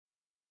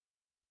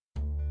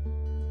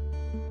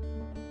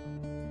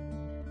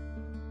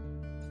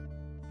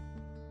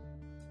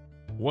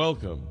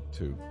Welcome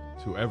to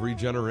Every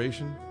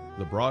Generation,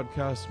 the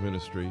broadcast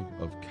ministry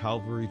of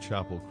Calvary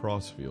Chapel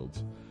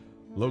Crossfields,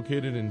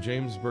 located in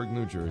Jamesburg,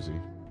 New Jersey,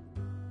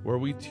 where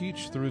we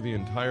teach through the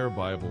entire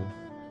Bible,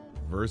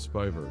 verse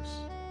by verse,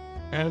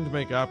 and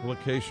make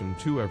application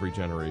to every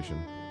generation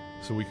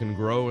so we can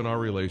grow in our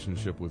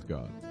relationship with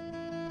God.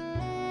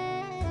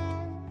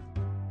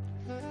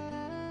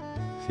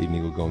 This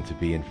evening we're going to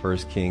be in 1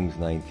 Kings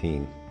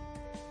 19.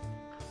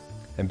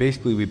 And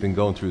basically we've been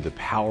going through the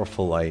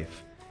powerful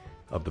life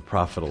of the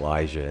prophet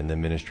Elijah and the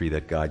ministry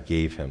that God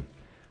gave him,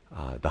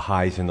 the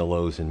highs and the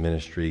lows in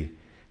ministry.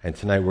 And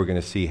tonight we're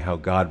going to see how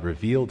God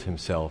revealed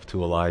himself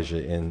to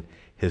Elijah in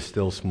his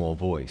still small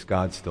voice,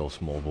 God's still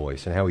small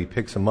voice, and how he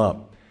picks him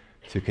up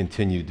to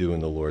continue doing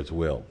the Lord's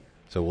will.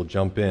 So we'll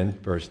jump in,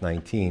 verse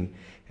 19.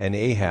 And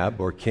Ahab,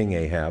 or King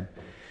Ahab,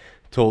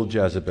 told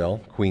Jezebel,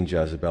 Queen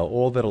Jezebel,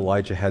 all that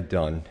Elijah had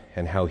done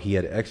and how he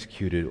had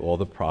executed all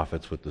the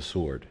prophets with the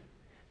sword.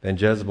 Then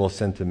Jezebel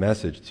sent a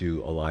message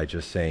to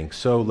Elijah saying,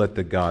 "So let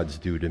the gods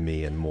do to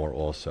me and more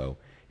also,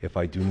 if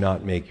I do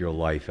not make your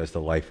life as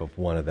the life of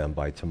one of them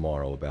by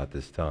tomorrow about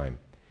this time."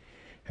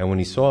 And when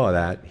he saw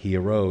that, he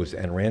arose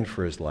and ran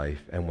for his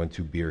life and went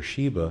to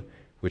Beersheba,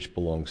 which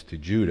belongs to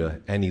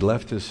Judah, and he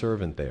left his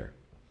servant there.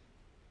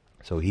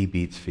 So he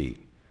beats feet.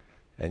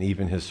 And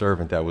even his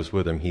servant that was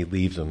with him, he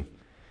leaves him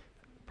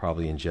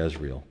probably in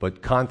Jezreel.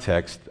 But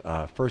context,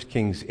 1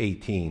 Kings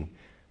 18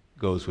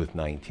 goes with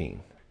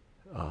 19.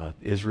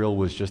 Israel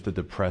was just a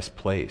depressed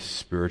place,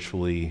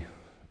 spiritually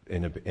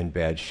in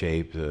bad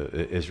shape.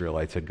 The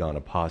Israelites had gone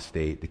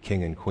apostate. The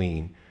king and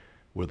queen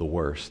were the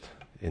worst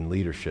in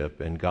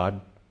leadership, and God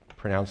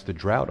pronounced a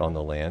drought on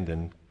the land,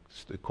 and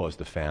it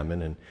caused a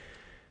famine. And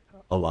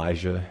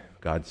Elijah,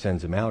 God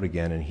sends him out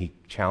again, and he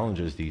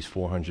challenges these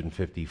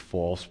 450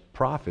 false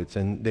prophets,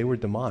 and they were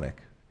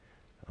demonic.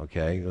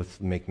 Okay, let's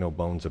make no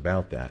bones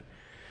about that.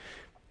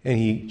 And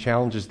he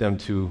challenges them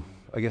to,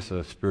 I guess,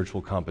 a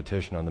spiritual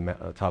competition on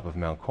the top of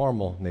Mount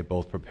Carmel, and they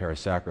both prepare a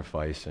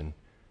sacrifice, and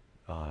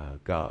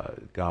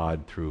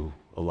God, through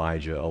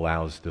Elijah,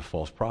 allows the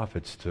false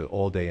prophets to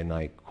all day and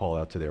night call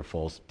out to their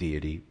false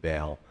deity,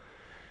 Baal,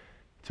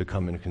 to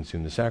come and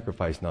consume the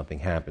sacrifice. Nothing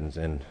happens,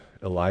 and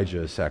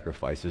Elijah's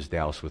sacrifice is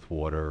doused with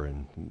water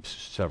and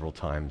several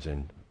times,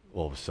 and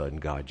all of a sudden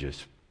God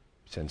just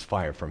sends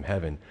fire from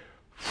heaven,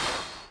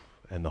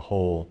 and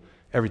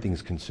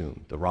everything's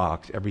consumed. The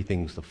rocks,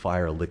 the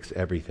fire licks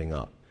everything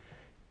up.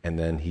 And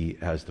then he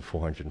has the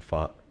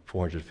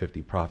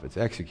 450 prophets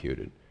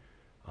executed.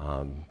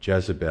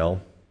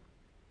 Jezebel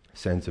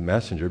sends a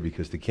messenger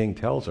because the king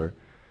tells her,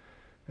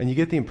 and you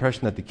get the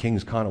impression that the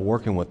king's kind of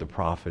working with the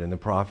prophet, and the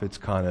prophet's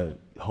kind of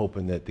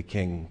hoping that the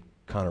king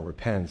kind of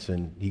repents,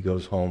 and he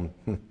goes home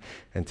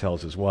and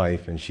tells his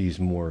wife, and she's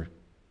more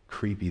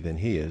creepy than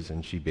he is,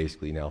 and she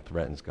basically now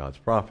threatens God's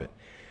prophet.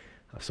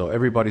 So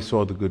everybody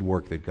saw the good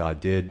work that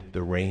God did.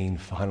 The rain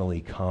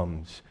finally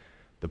comes.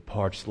 The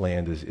parched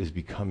land is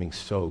becoming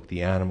soaked.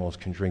 The animals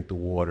can drink the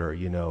water.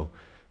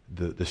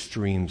 The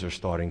streams are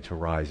starting to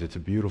rise. It's a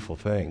beautiful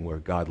thing where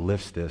God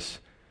lifts this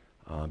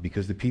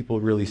because the people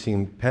really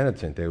seem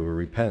penitent. They will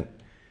repent.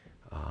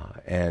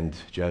 And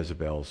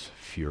Jezebel's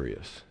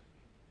furious.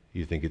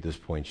 You think at this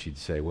point she'd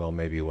say, well,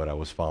 maybe what I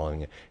was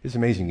following. It's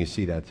amazing you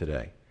see that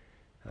today.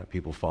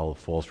 People follow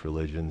false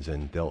religions,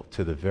 and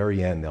to the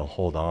very end they'll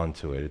hold on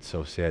to it. It's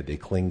so sad. They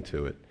cling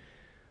to it.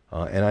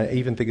 And I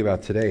even think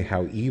about today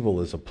how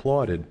evil is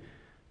applauded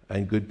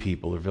and good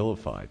people are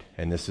vilified.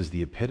 And this is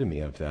the epitome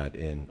of that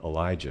in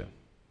Elijah.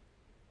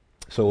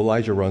 So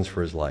Elijah runs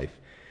for his life.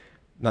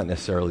 Not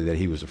necessarily that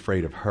he was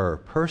afraid of her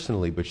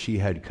personally, but she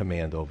had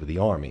command over the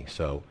army.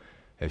 So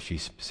if she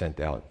sent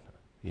out,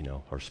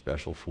 her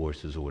special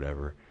forces or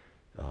whatever,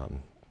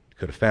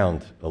 could have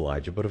found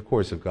Elijah. But of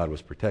course, if God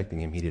was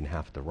protecting him, he didn't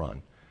have to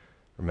run.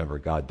 Remember,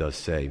 God does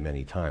say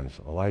many times,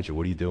 Elijah,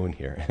 what are you doing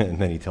here? And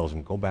then he tells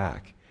him, go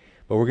back.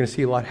 But we're going to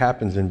see a lot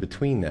happens in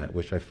between that,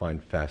 which I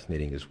find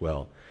fascinating as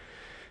well.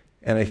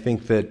 And I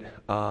think that,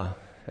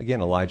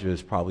 again, Elijah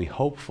is probably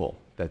hopeful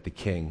that the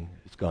king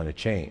is going to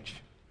change,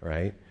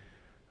 right?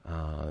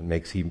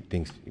 He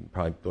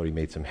probably thought he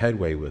made some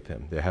headway with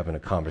him. They're having a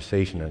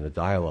conversation and a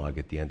dialogue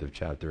at the end of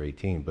chapter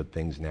 18, but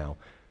things now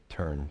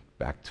turn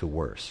back to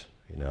worse,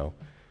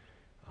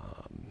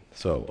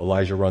 So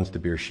Elijah runs to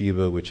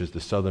Beersheba, which is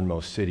the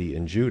southernmost city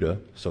in Judah,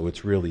 so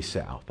it's really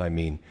south.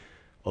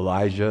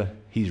 Elijah,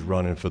 he's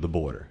running for the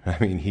border.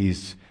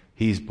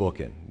 He's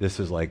booking.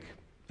 This is like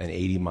an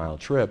 80-mile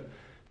trip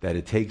that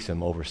it takes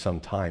him over some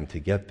time to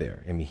get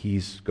there.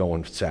 He's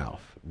going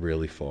south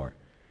really far.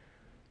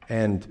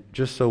 And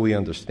just so we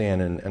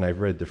understand, and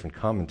I've read different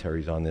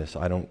commentaries on this,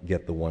 I don't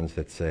get the ones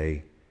that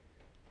say,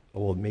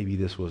 oh, well, maybe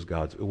it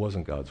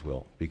wasn't God's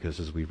will. Because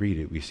as we read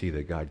it, we see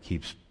that God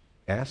keeps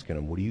asking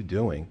him, what are you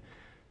doing?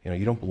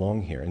 You don't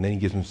belong here. And then he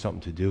gives him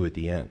something to do at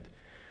the end.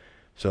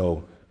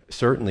 So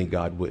certainly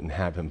God wouldn't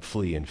have him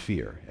flee in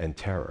fear and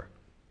terror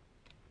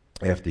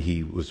after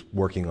he was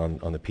working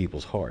on the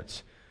people's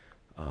hearts.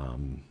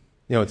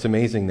 It's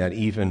amazing that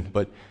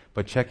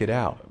but check it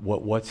out.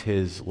 What's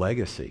his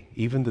legacy?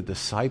 Even the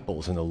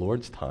disciples in the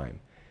Lord's time,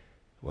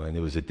 when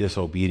there was a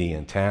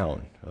disobedient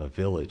town, a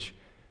village,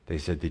 they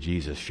said to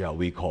Jesus, "Shall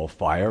we call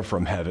fire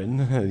from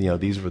heaven?"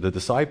 These were the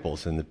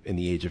disciples in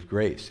the age of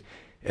grace.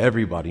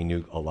 Everybody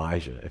knew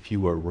Elijah. If you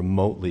were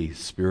remotely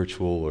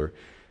spiritual or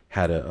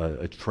had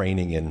a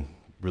training in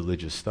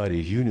religious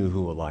studies, you knew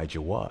who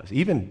Elijah was.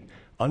 Even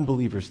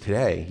unbelievers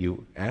today,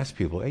 you ask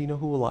people, "Hey, you know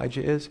who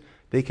Elijah is?"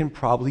 They can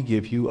probably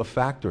give you a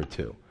fact or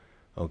two.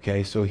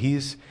 Okay, so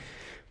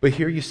but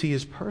here you see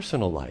his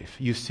personal life.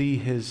 You see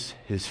his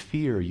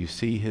fear. You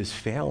see his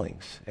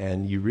failings.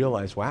 And you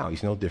realize, wow,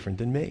 he's no different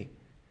than me.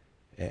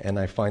 And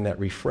I find that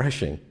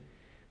refreshing.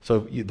 So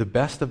the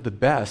best of the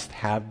best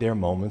have their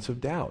moments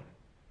of doubt.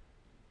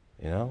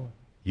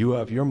 You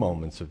have your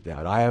moments of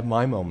doubt. I have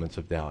my moments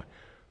of doubt.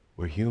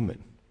 We're human.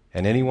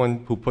 And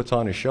anyone who puts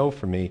on a show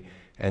for me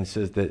and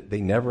says that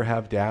they never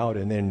have doubt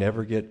and they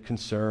never get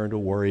concerned or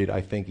worried,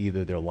 I think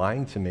either they're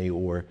lying to me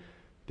or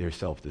they're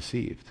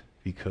self-deceived,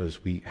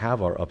 because we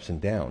have our ups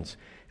and downs.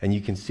 And you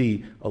can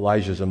see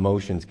Elijah's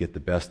emotions get the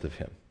best of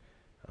him.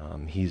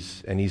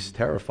 He's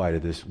terrified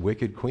of this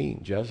wicked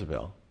queen,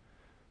 Jezebel.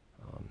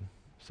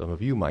 Some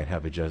of you might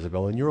have a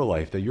Jezebel in your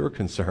life that you're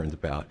concerned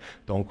about.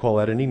 Don't call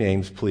out any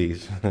names,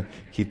 please.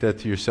 Keep that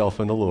to yourself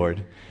and the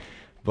Lord.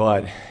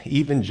 But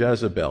even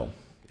Jezebel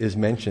is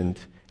mentioned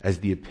as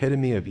the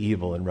epitome of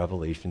evil in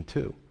Revelation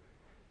 2.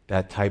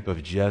 That type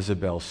of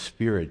Jezebel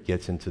spirit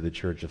gets into the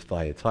church of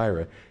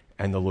Thyatira,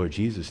 and the Lord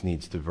Jesus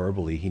needs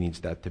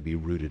that to be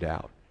rooted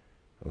out.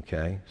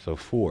 Okay? So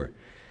 4.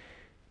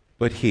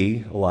 But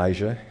he,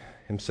 Elijah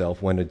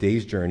himself, went a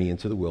day's journey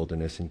into the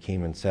wilderness and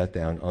came and sat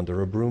down under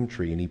a broom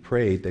tree, and he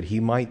prayed that he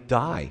might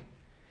die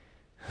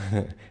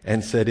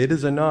and said, "It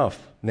is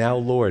enough. Now,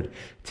 Lord,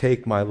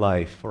 take my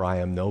life, for I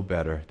am no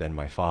better than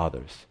my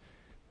fathers."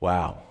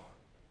 Wow,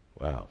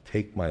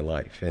 take my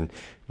life. And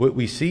what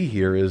we see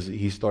here is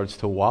he starts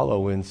to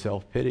wallow in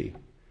self-pity,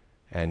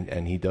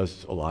 and he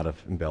does a lot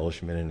of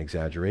embellishment and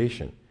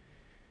exaggeration.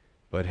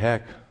 But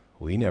heck,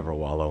 we never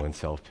wallow in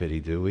self-pity,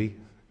 do we?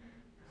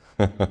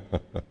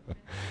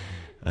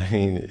 I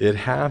mean, it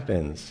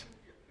happens,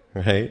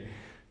 right?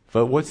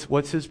 But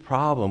what's his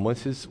problem?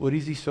 What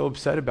is he so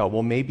upset about?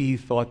 Well, maybe he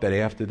thought that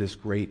after this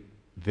great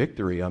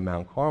victory on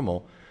Mount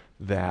Carmel,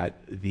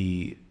 that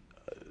the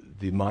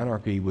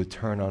monarchy would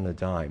turn on a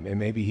dime. And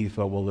maybe he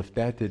thought, well, if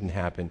that didn't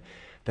happen,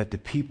 that the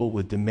people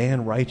would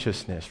demand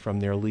righteousness from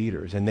their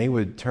leaders, and they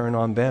would turn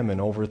on them and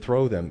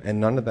overthrow them, and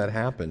none of that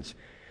happens.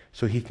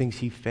 So he thinks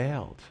he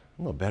failed.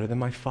 I'm no better than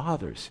my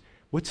fathers.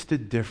 What's the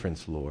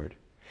difference, Lord?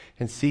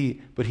 And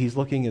see, but he's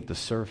looking at the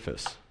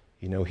surface.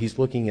 He's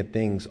looking at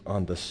things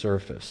on the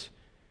surface.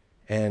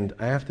 And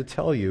I have to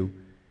tell you,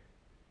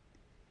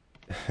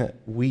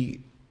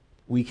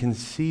 we can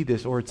see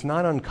this, or it's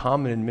not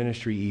uncommon in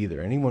ministry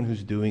either. Anyone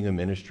who's doing a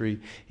ministry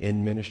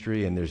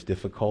and there's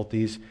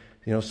difficulties,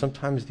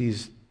 sometimes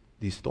these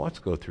thoughts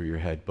go through your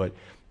head. But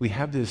we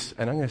have this,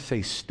 and I'm going to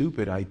say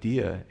stupid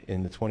idea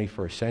in the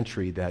 21st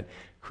century, that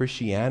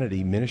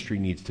Christianity ministry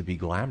needs to be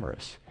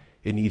glamorous.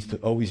 It needs to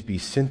always be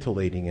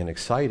scintillating and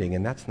exciting,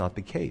 and that's not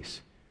the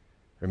case.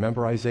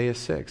 Remember Isaiah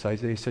 6.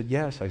 Isaiah said,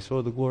 "Yes, I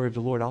saw the glory of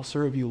the Lord. I'll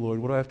serve you, Lord.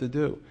 What do I have to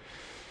do?"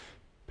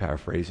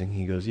 Paraphrasing,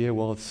 he goes, "Yeah,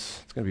 well,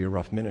 it's going to be a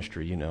rough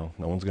ministry, No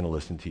one's going to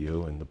listen to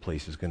you, and the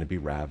place is going to be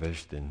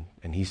ravished."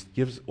 And he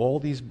gives all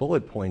these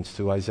bullet points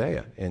to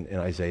Isaiah in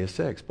Isaiah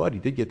 6. But he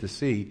did get to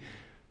see,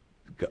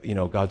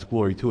 God's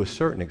glory to a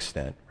certain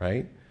extent,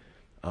 right?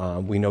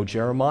 We know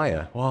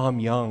Jeremiah. "Well, I'm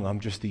young. I'm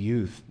just a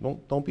youth."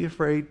 Don't be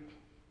afraid.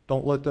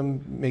 Don't let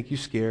them make you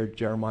scared.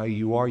 "Jeremiah,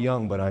 you are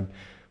young, but I'm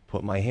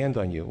put my hand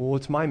on you." "Well,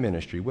 it's my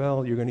ministry."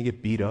 "Well, you're going to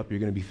get beat up. You're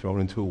going to be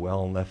thrown into a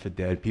well and left for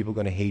dead. People are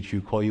going to hate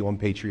you, call you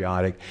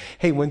unpatriotic.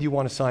 Hey, when do you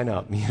want to sign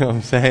up?" You know what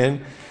I'm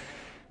saying?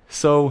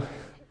 So,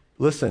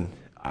 listen,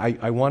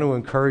 I want to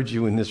encourage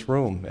you in this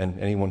room, and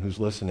anyone who's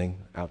listening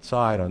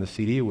outside on the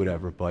CD or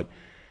whatever, but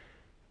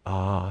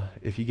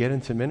if you get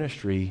into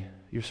ministry,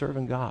 you're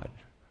serving God.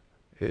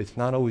 It's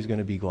not always going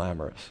to be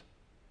glamorous.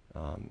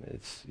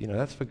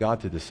 That's for God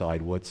to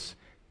decide what's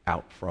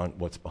out front,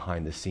 what's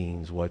behind the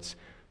scenes, what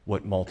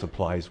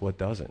multiplies, what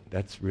doesn't.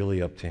 That's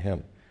really up to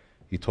Him.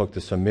 You talk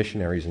to some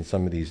missionaries in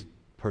some of these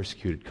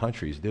persecuted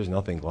countries, there's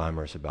nothing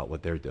glamorous about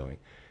what they're doing.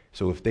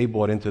 So if they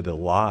bought into the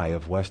lie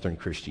of Western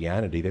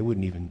Christianity, they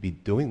wouldn't even be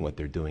doing what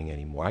they're doing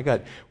anymore.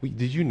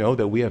 Did you know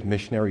that we have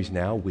missionaries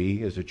now,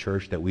 we as a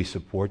church that we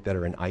support, that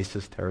are in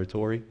ISIS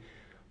territory?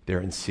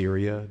 They're in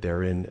Syria,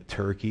 they're in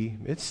Turkey.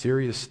 It's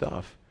serious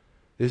stuff.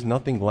 There's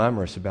nothing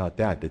glamorous about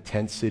that. The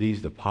tent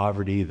cities, the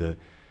poverty, the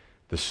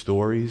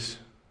stories.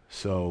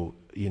 So,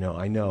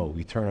 I know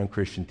we turn on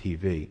Christian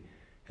TV,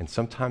 and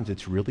sometimes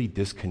it's really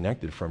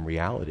disconnected from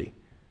reality.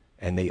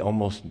 And they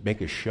almost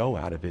make a show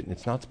out of it, and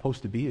it's not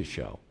supposed to be a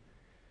show.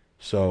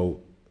 So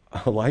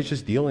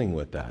Elijah's dealing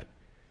with that.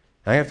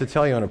 And I have to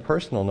tell you on a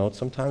personal note,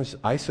 sometimes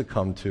I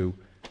succumb to,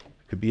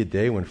 it could be a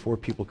day when 4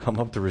 people come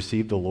up to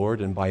receive the Lord,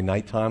 and by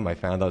nighttime I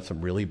found out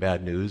some really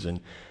bad news,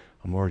 and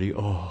I'm already,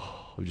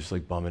 just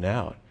like bumming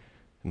out.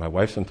 And my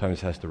wife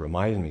sometimes has to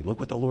remind me, look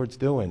what the Lord's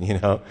doing, you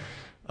know.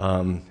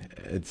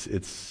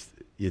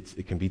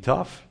 It can be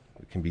tough.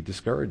 It can be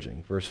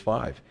discouraging. Verse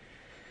 5.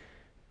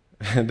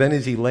 And then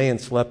as he lay and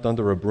slept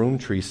under a broom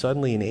tree,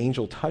 suddenly an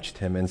angel touched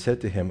him and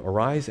said to him,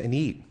 arise and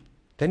eat.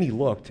 Then he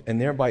looked, and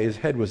there by his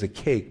head was a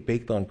cake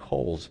baked on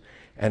coals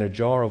and a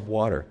jar of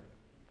water.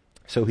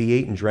 So he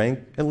ate and drank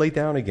and lay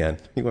down again.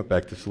 He went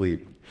back to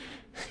sleep.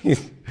 He's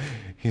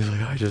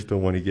like, I just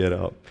don't want to get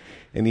up.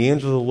 And the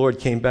angel of the Lord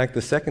came back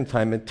the second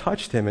time and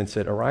touched him and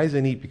said, arise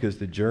and eat, because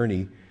the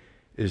journey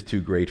is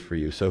too great for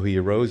you. So he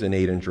arose and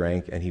ate and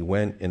drank, and he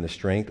went in the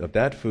strength of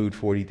that food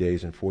 40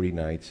 days and 40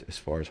 nights as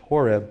far as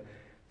Horeb,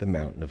 the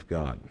mountain of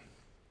God.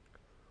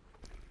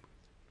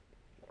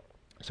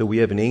 So we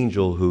have an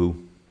angel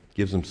who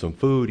gives him some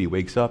food. He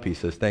wakes up, he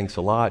says, thanks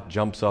a lot,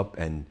 jumps up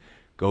and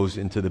goes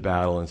into the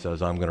battle and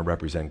says, I'm going to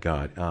represent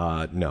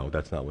God. No,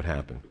 that's not what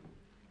happened.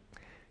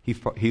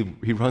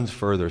 He runs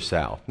further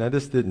south. Now,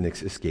 this didn't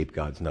escape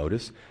God's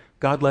notice.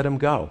 God let him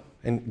go,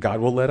 and God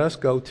will let us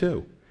go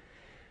too.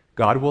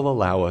 God will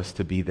allow us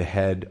to be the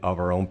head of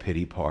our own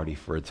pity party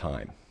for a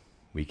time.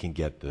 We can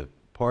get the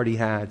party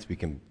hats, we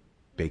can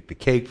bake the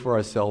cake for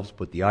ourselves,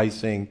 put the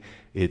icing.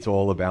 It's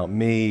all about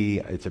me.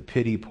 It's a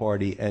pity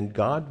party, and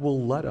God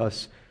will let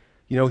us.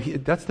 You know,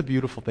 that's the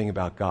beautiful thing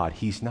about God.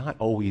 He's not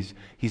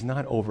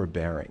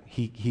overbearing.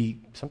 He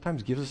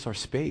sometimes gives us our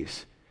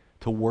space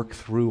to work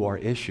through our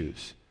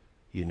issues.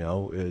 You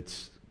know,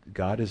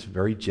 God is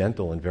very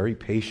gentle and very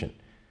patient.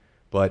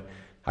 But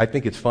I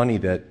think it's funny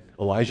that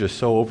Elijah is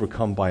so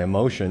overcome by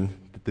emotion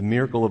that the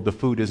miracle of the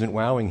food isn't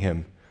wowing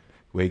him.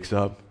 Wakes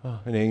up,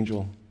 an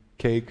angel,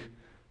 cake,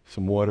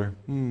 some water,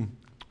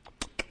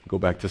 go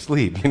back to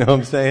sleep. You know what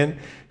I'm saying?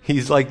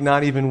 He's like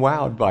not even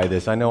wowed by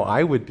this. I know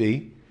I would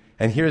be.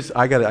 And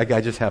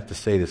I just have to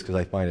say this because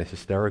I find it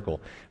hysterical.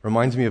 It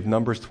reminds me of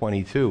Numbers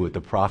 22 with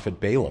the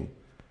prophet Balaam.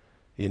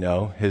 You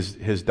know,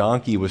 his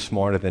donkey was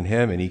smarter than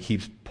him, and he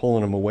keeps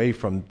pulling him away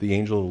from the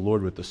angel of the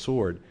Lord with the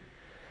sword.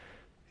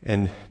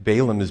 And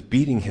Balaam is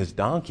beating his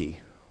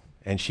donkey.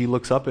 And she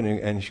looks up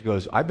and she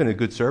goes, I've been a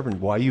good servant.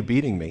 Why are you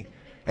beating me?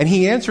 And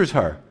he answers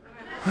her.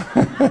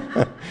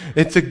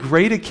 It's a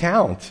great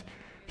account.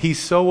 He's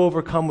so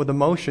overcome with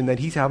emotion that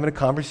he's having a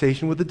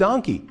conversation with the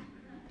donkey.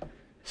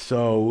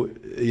 So,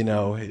 you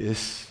know,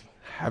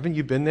 haven't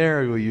you been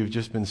there where you've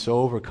just been so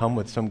overcome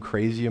with some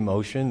crazy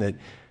emotion that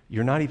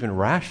you're not even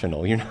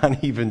rational? You're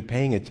not even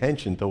paying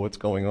attention to what's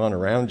going on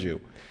around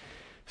you.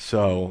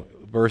 So,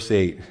 verse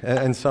 8,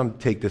 and some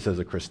take this as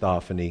a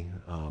Christophany,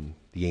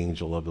 the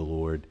angel of the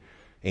Lord.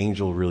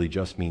 Angel really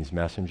just means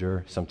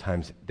messenger.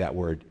 Sometimes that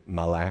word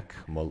malak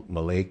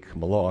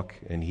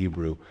in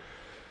Hebrew,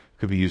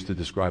 could be used to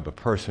describe a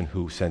person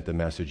who sent the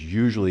message.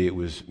 Usually it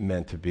was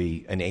meant to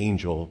be an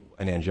angel,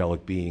 an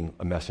angelic being,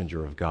 a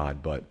messenger of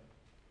God, but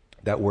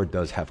that word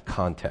does have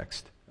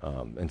context.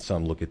 And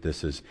some look at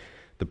this as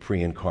the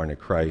pre-incarnate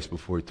Christ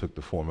before he took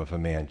the form of a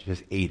man,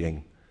 just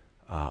aiding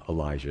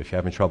Elijah. If you're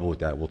having trouble with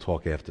that, we'll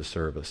talk after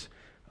service.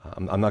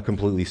 I'm not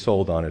completely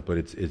sold on it, but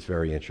it's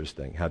very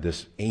interesting how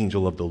this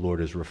angel of the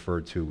Lord is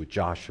referred to with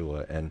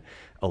Joshua and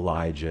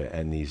Elijah,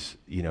 and these,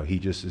 you know, he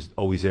just is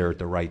always there at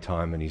the right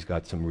time, and he's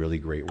got some really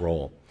great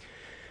role.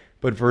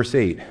 But verse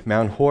 8,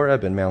 Mount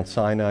Horeb and Mount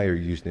Sinai are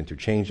used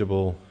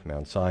interchangeable.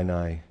 Mount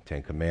Sinai,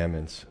 Ten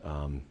Commandments.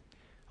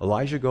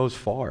 Elijah goes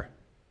far.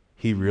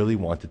 He really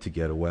wanted to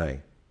get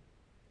away.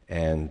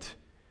 And,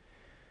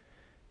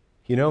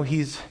 you know,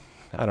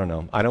 I don't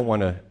know, I don't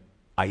want to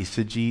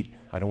eisegete.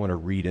 I don't want to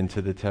read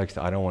into the text.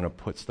 I don't want to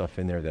put stuff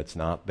in there that's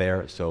not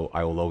there. So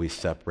I will always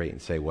separate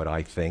and say what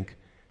I think,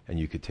 and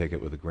you could take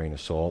it with a grain of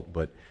salt.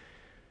 But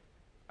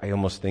I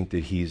almost think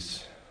that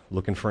he's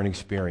looking for an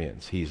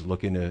experience. He's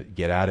looking to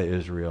get out of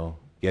Israel,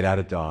 get out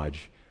of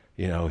Dodge.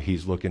 You know,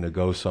 he's looking to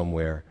go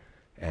somewhere,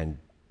 and,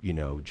 you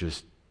know,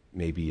 just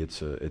maybe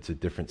it's a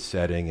different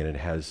setting and it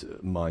has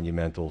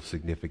monumental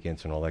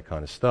significance and all that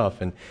kind of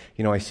stuff. And,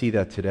 you know, I see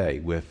that today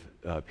with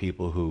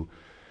people who,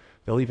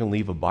 they'll even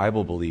leave a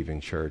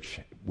Bible-believing church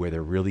where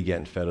they're really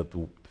getting fed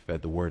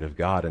the Word of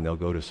God, and they'll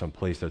go to some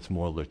place that's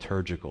more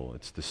liturgical.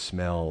 It's the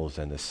smells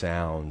and the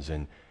sounds,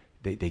 and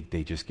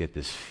they just get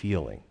this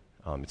feeling.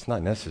 It's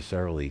not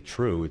necessarily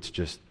true. It's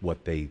just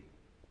what they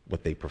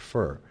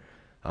prefer.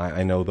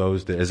 I know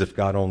those that, as if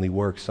God only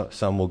works,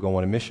 some will go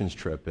on a missions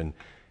trip, and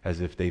as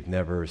if they've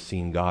never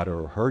seen God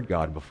or heard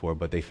God before,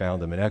 but they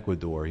found him in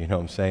Ecuador. You know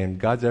what I'm saying?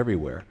 God's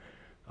everywhere.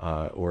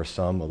 Or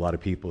a lot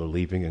of people are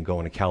leaving and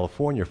going to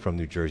California from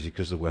New Jersey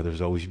because the weather's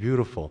always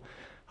beautiful.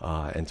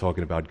 And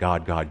talking about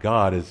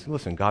God is,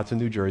 listen, God's in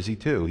New Jersey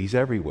too. He's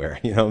everywhere.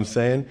 You know what I'm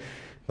saying?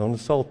 Don't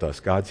insult us.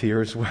 God's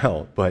here as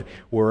well. But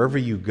wherever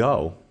you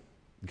go,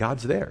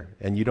 God's there.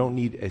 And you don't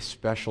need a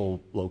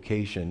special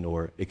location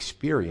or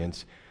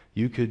experience.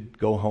 You could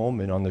go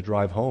home and on the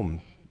drive home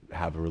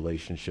have a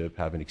relationship,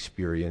 have an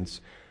experience,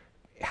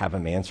 have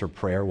him answer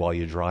prayer while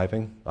you're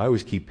driving. I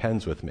always keep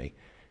pens with me.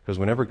 Because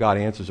whenever God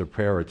answers a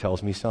prayer or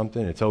tells me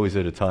something, it's always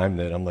at a time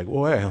that I'm like,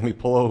 oh, hey, let me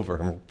pull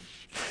over.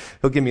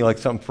 He'll give me like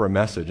something for a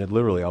message, and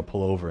literally I'll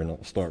pull over and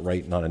I'll start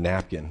writing on a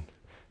napkin.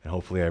 And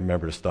hopefully I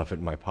remember to stuff it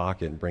in my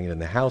pocket and bring it in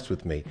the house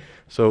with me.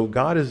 So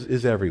God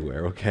is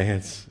everywhere, okay?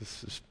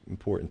 It's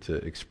important to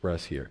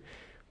express here.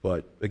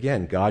 But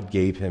again, God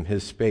gave him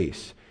his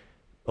space.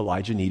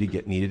 Elijah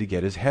needed to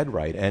get his head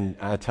right. And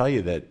I tell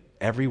you that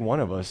every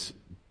one of us,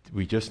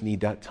 we just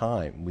need that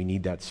time. We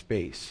need that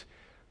space.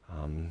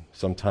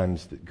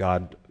 Sometimes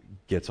God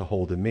gets a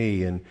hold of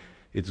me, and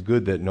it's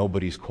good that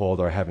nobody's called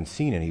or I haven't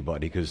seen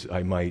anybody, because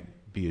I might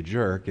be a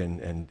jerk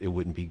and it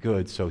wouldn't be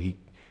good. So he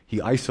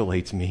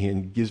isolates me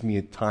and gives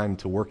me time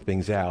to work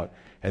things out,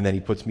 and then he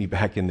puts me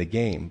back in the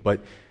game.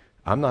 But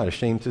I'm not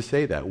ashamed to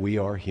say that. We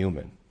are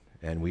human,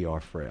 and we are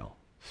frail.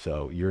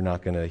 So you're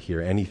not going to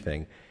hear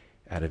anything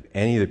out of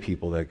any of the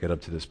people that get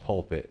up to this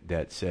pulpit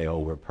that say, oh,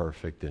 we're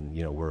perfect and,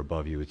 we're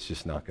above you. It's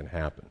just not going to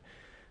happen.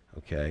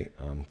 Okay?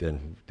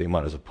 Then they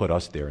might as well put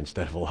us there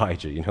instead of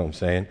Elijah. You know what I'm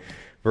saying?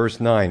 Verse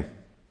 9,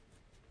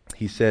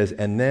 he says,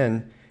 And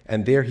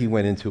there he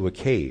went into a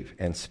cave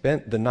and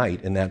spent the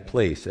night in that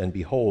place. And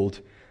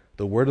behold,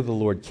 the word of the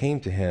Lord came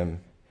to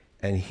him,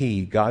 and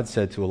God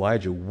said to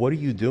Elijah, What are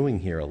you doing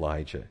here,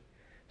 Elijah?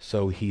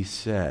 So he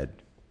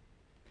said,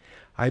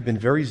 I've been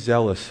very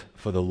zealous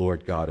for the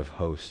Lord God of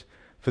hosts.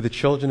 For the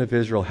children of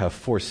Israel have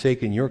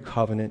forsaken your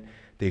covenant.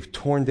 They've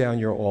torn down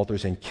your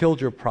altars and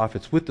killed your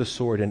prophets with the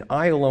sword, and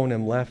I alone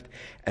am left,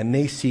 and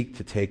they seek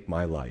to take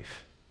my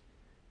life.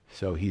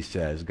 So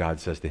God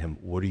says to him,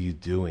 What are you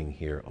doing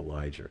here,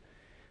 Elijah?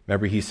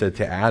 Remember, he said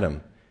to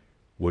Adam,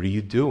 What are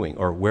you doing?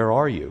 Or where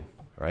are you?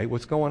 Right?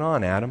 What's going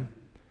on, Adam?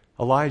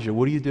 Elijah,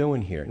 what are you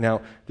doing here?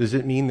 Now, does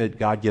it mean that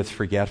God gets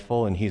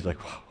forgetful and he's like,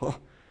 oh,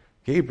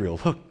 Gabriel,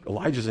 look,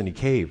 Elijah's in a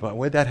cave.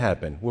 Where'd that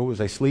happen? Where was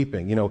I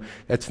sleeping?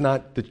 That's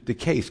not the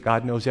case.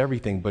 God knows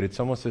everything, but it's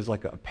almost as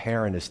like a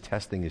parent is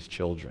testing his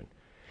children.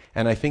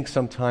 And I think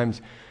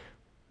sometimes,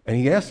 and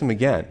he asked him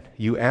again,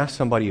 you ask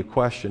somebody a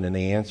question and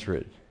they answer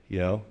it,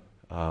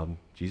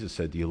 Jesus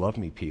said, do you love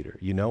me, Peter?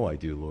 You know I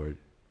do, Lord.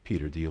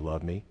 Peter, do you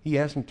love me? He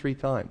asked him 3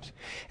 times.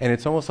 And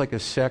it's almost like a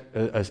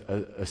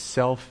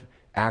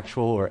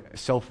self-actual or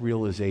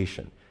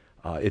self-realization.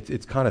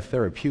 It's kind of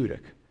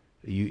therapeutic.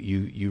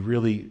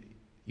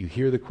 You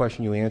hear the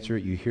question, you answer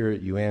it, you hear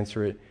it, you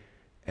answer it,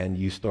 and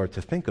you start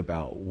to think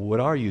about, what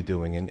are you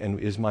doing, and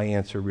is my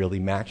answer really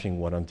matching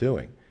what I'm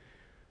doing?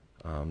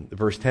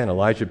 Verse 10,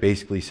 Elijah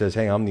basically says,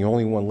 hey, I'm the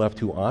only one left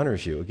who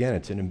honors you. Again,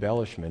 it's an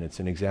embellishment, it's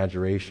an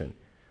exaggeration.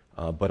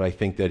 But I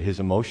think that his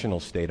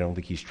emotional state, I don't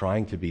think he's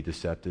trying to be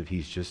deceptive,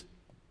 he's just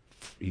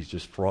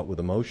fraught with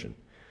emotion.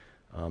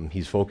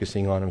 He's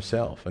focusing on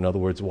himself. In other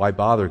words, why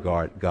bother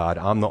God?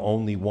 I'm the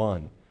only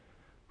one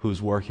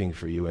who's working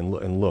for you,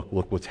 and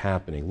look what's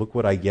happening. Look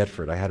what I get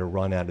for it. I had to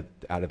run out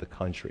of the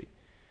country.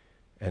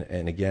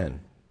 And again,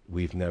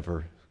 we've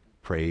never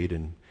prayed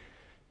and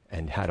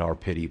had our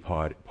pity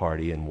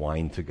party and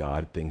whined to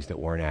God things that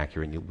weren't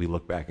accurate. And we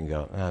look back and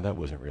go, that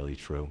wasn't really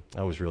true.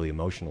 I was really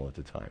emotional at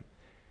the time.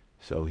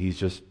 So he's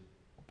just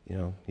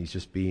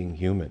being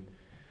human.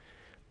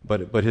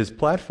 But his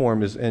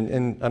platform is,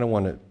 and I don't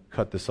want to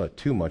cut this out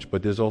too much,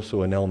 but there's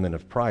also an element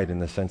of pride in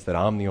the sense that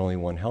I'm the only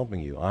one helping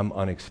you. I'm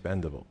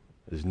unexpendable.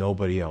 There's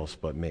nobody else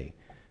but me.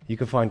 You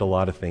can find a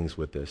lot of things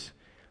with this.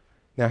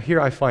 Now here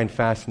I find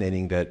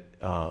fascinating that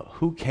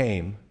who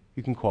came,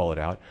 you can call it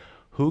out,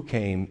 who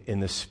came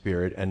in the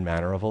spirit and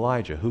manner of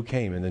Elijah? Who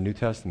came in the New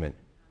Testament?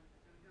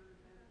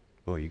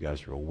 Boy, you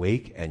guys are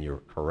awake and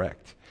you're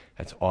correct.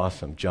 That's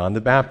awesome. John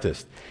the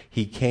Baptist.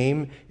 He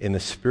came in the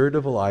spirit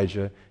of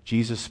Elijah.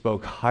 Jesus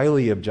spoke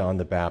highly of John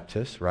the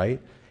Baptist, right?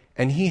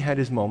 And he had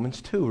his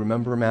moments too.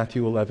 Remember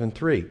Matthew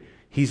 11:3.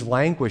 He's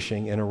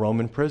languishing in a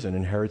Roman prison,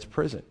 in Herod's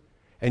prison.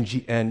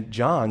 And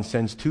John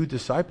sends 2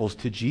 disciples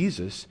to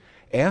Jesus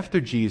after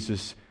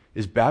Jesus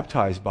is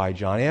baptized by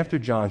John. After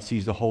John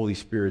sees the Holy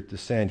Spirit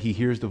descend, he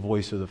hears the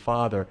voice of the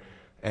Father,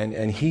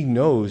 and he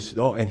knows,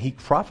 and he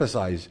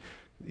prophesies,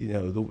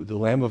 the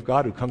Lamb of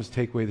God who comes to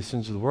take away the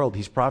sins of the world.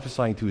 He's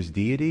prophesying to his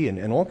deity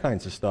and all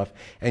kinds of stuff.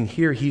 And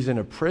here he's in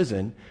a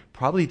prison,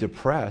 probably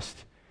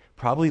depressed,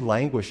 probably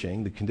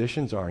languishing. The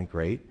conditions aren't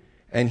great.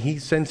 And he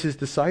sends his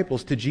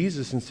disciples to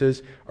Jesus and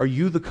says, are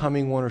you the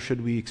coming one, or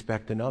should we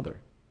expect another?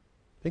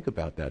 Think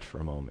about that for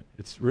a moment.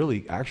 It's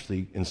really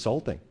actually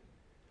insulting.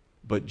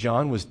 But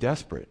John was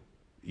desperate.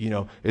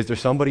 Is there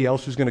somebody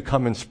else who's going to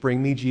come and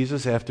spring me,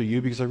 Jesus, after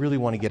you? Because I really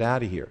want to get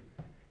out of here.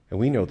 And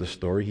we know the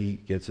story. He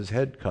gets his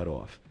head cut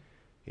off.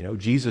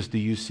 Jesus, do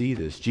you see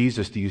this?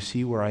 Jesus, do you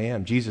see where I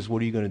am? Jesus,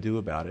 what are you going to do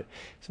about it?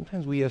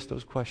 Sometimes we ask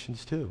those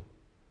questions too.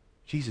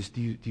 Jesus,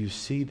 do you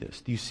see this?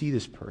 Do you see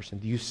this person?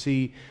 Do you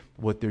see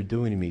what they're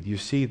doing to me? Do you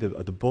see the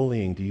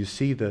bullying? Do you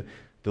see the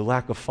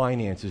lack of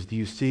finances? Do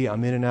you see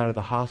I'm in and out of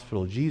the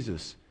hospital?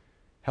 Jesus,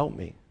 help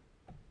me,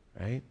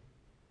 right?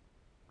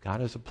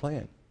 God has a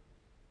plan.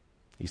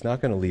 He's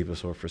not going to leave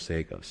us or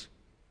forsake us.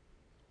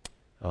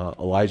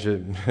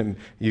 Elijah,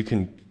 you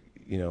can,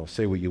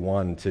 say what you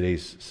want in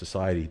today's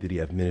society. Did he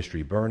have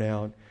ministry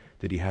burnout?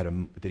 Did he have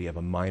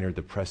a minor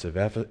depressive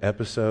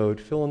episode?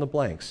 Fill in the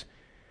blanks.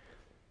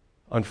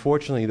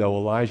 Unfortunately, though,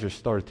 Elijah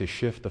started to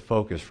shift the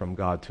focus from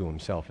God to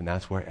himself, and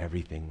that's where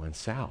everything went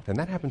south. And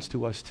that happens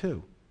to us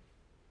too.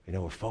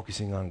 We're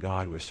focusing on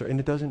God. And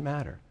it doesn't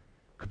matter.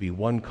 Could be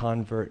one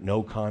convert,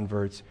 no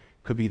converts.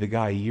 Could be the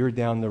guy a year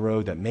down the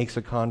road that makes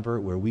a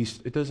convert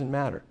it doesn't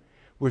matter.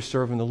 We're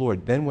serving the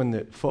Lord. Then when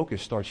the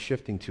focus starts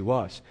shifting to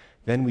us,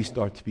 then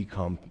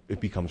it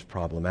becomes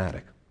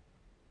problematic.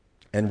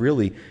 And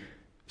really,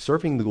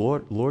 serving the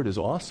Lord is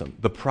awesome.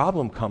 The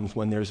problem comes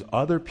when there's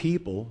other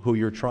people who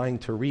you're trying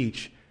to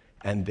reach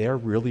and they're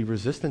really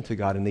resistant to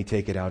God and they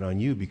take it out on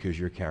you because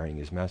you're carrying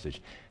his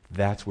message.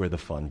 That's where the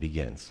fun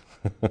begins.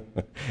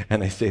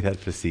 And I say that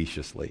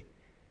facetiously.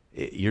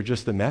 You're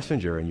just the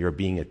messenger and you're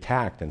being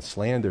attacked and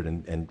slandered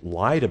and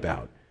lied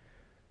about.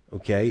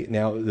 Okay?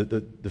 Now,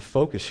 the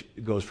focus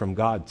goes from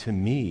God to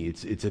me.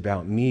 It's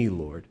about me,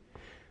 Lord.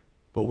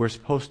 But we're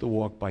supposed to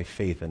walk by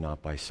faith and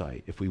not by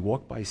sight. If we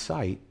walk by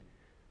sight,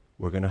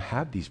 we're going to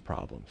have these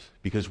problems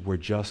because we're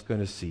just going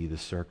to see the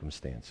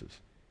circumstances.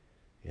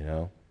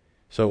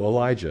 So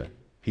Elijah,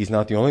 he's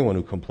not the only one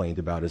who complained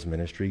about his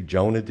ministry.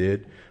 Jonah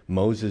did,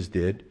 Moses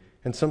did,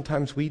 and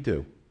sometimes we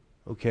do.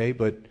 Okay?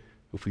 But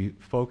if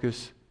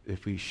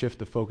we shift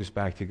the focus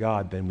back to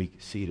God, then we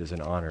see it as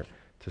an honor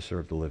to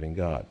serve the living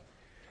God.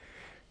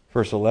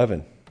 Verse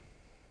 11,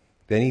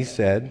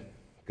 then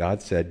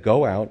God said,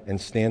 go out and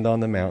stand on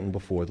the mountain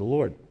before the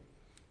Lord.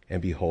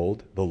 And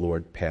behold, the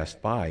Lord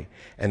passed by,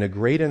 and a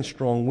great and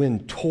strong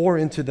wind tore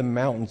into the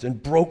mountains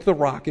and broke the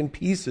rock in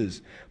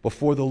pieces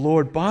before the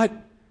Lord. But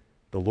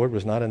the Lord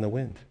was not in the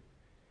wind.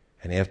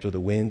 And after the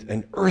wind,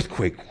 an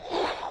earthquake,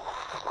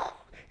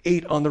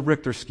 8 on the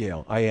Richter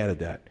scale. I added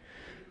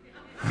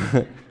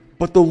that.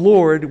 But the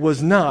Lord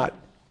was not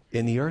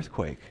in the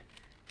earthquake.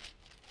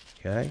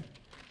 Okay?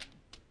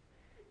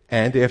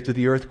 And after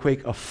the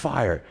earthquake, a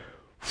fire.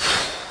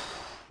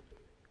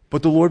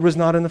 But the Lord was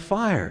not in the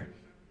fire.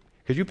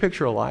 Could you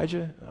picture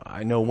Elijah?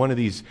 I know one of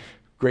these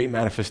great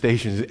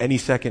manifestations, any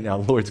second now,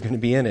 the Lord's going to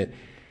be in it.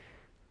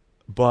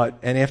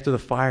 And after the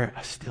fire,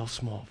 a still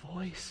small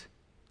voice.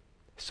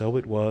 So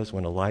it was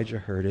when Elijah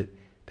heard it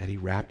that he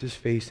wrapped his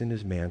face in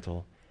his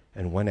mantle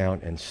and went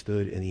out and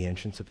stood in the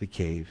entrance of the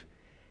cave.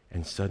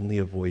 And suddenly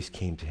a voice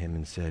came to him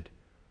and said,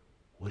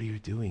 what are you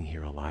doing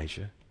here,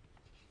 Elijah?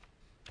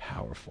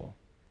 Powerful.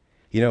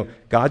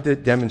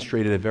 God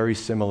demonstrated a very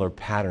similar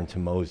pattern to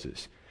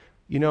Moses.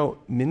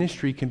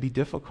 Ministry can be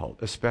difficult,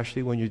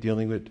 especially when you're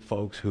dealing with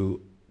folks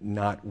who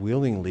not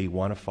willingly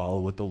want to follow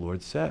what the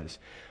Lord says.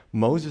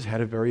 Moses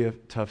had a very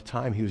tough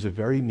time. He was a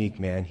very meek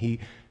man. He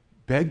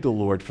begged the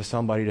Lord for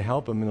somebody to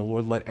help him, and the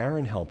Lord let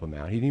Aaron help him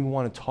out. He didn't even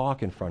want to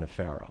talk in front of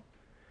Pharaoh.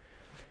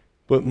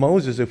 But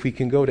Moses, if we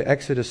can go to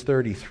Exodus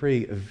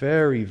 33, a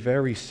very,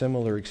 very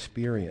similar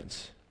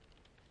experience.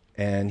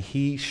 And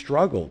he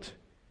struggled,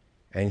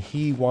 and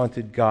he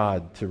wanted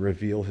God to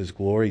reveal his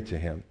glory to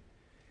him.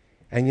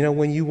 And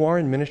when you are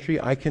in ministry,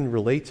 I can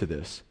relate to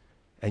this.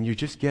 And you're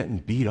just getting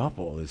beat up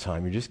all the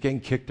time. You're just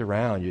getting kicked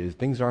around.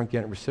 Things aren't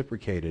getting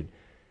reciprocated.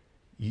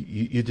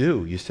 You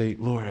do. You say,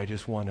 Lord, I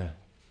just want to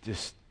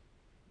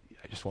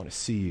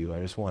see you.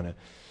 I just want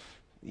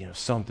to,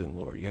 something,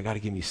 Lord. You got to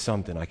give me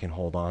something I can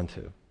hold on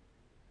to.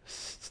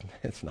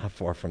 It's not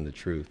far from the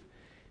truth.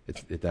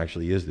 It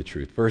actually is the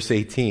truth. Verse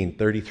 18,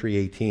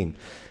 33:18.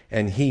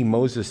 And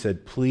Moses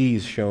said,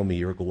 please show me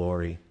your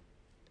glory.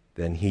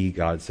 Then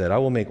God said, I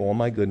will make all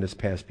my goodness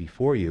pass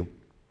before you,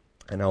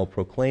 and I will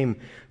proclaim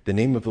the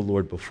name of the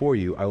Lord before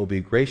you. I will be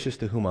gracious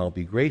to whom I will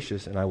be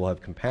gracious, and I will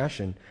have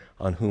compassion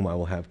on whom I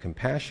will have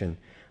compassion.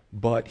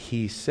 But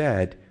he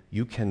said,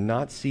 you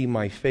cannot see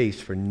my face,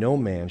 for no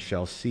man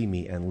shall see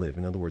me and live.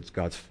 In other words,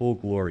 God's full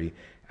glory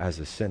as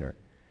a sinner.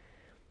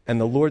 And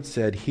the Lord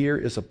said, here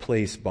is a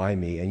place by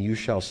me, and you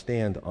shall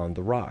stand on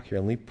the rock. Here,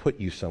 let me put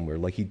you somewhere,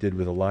 like he did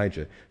with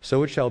Elijah.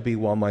 So it shall be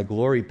while my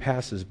glory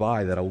passes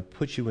by, that I will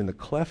put you in the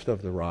cleft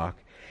of the rock,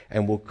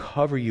 and will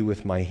cover you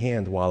with my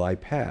hand while I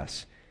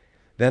pass.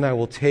 Then I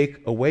will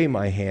take away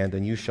my hand,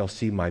 and you shall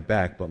see my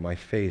back, but my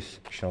face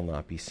shall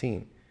not be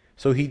seen.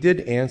 So he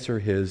did answer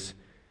his,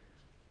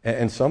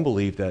 and some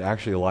believe that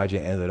actually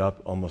Elijah ended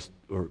up almost,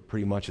 or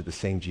pretty much at the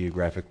same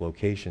geographic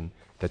location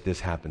that this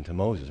happened to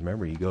Moses.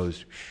 Remember, he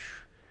goes,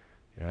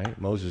 right?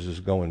 Moses is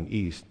going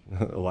east,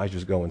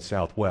 Elijah's going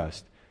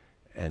southwest,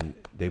 and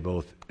they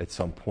both at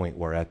some point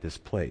were at this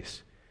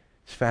place.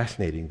 It's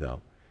fascinating,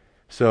 though.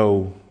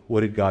 So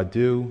what did God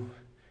do?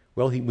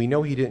 Well, we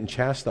know he didn't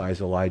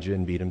chastise Elijah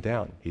and beat him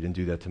down. He didn't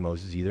do that to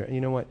Moses either. And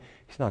you know what?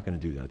 He's not going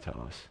to do that to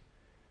us.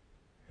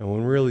 And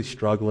when we're really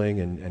struggling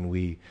and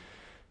we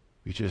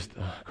just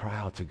cry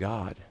out to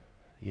God,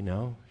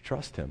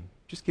 trust him.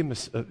 Just give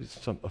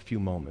him a few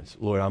moments.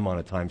 Lord, I'm on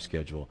a time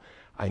schedule.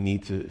 I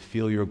need to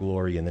feel your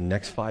glory in the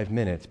next 5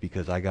 minutes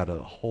because I got a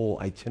whole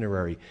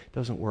itinerary. It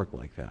doesn't work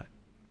like that.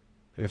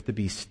 We have to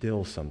be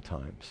still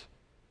sometimes.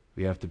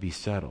 We have to be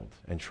settled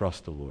and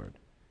trust the Lord.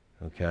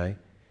 Okay?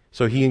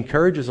 So he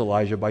encourages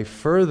Elijah by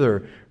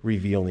further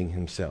revealing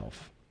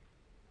himself.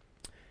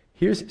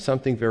 Here's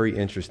something very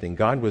interesting.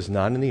 God was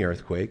not in the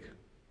earthquake.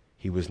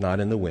 He was not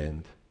in the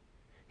wind.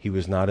 He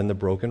was not in the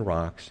broken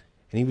rocks.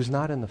 And he was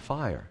not in the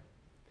fire.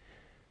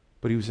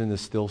 But he was in the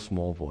still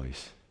small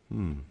voice.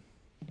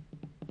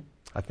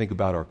 I think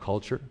about our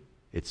culture.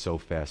 It's so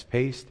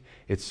fast-paced.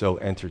 It's so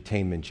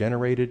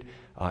entertainment-generated.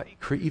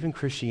 Even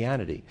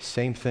Christianity,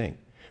 same thing.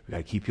 We've got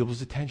to keep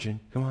people's attention.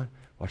 Come on,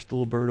 watch the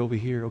little bird over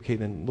here. Okay,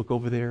 then look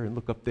over there and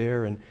look up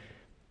there.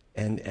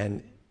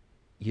 And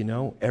you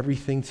know,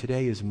 everything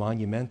today is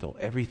monumental.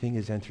 Everything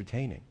is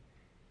entertaining.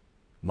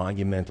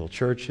 Monumental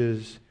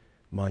churches,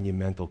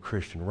 monumental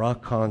Christian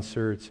rock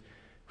concerts,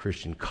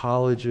 Christian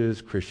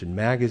colleges, Christian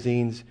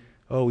magazines.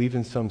 Oh,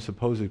 even some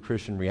supposed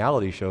Christian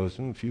reality shows.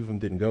 A few of them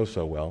didn't go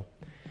so well.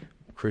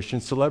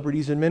 Christian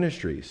celebrities and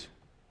ministries.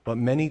 But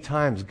many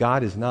times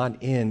God is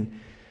not in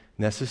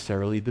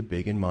necessarily the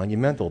big and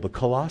monumental, the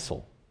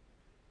colossal.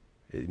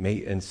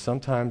 And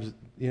sometimes,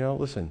 you know,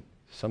 listen,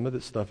 some of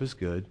this stuff is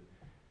good.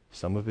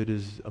 Some of it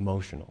is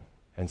emotional.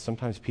 And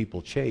sometimes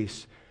people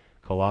chase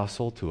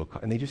colossal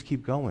and they just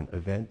keep going,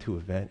 event to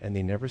event, and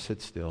they never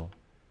sit still.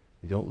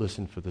 They don't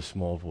listen for the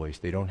small voice.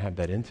 They don't have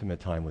that intimate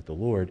time with the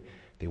Lord.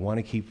 They want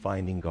to keep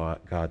finding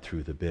God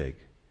through the big.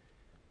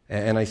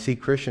 And I see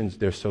Christians,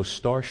 they're so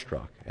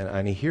starstruck. And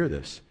I hear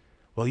this.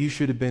 Well, you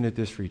should have been at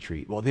this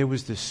retreat. Well, there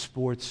was this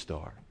sports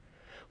star.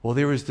 Well,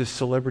 there was this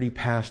celebrity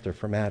pastor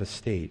from out of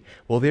state.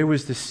 Well, there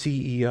was the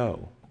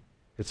CEO.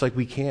 It's like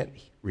we can't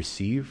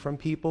receive from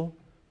people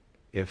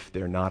if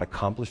they're not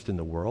accomplished in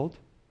the world.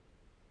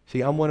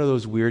 See, I'm one of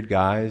those weird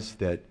guys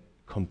that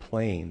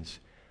complains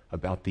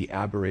about the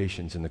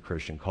aberrations in the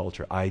Christian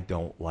culture. I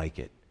don't like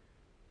it.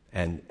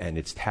 And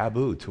it's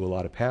taboo to a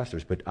lot of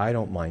pastors, but I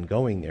don't mind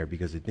going there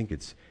because I think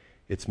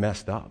it's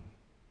messed up.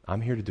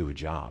 I'm here to do a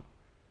job.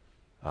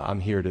 I'm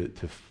here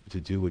to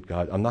do what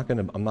God. I'm not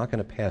going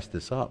to pass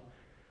this up.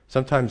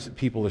 Sometimes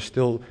people are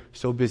still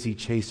so busy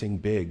chasing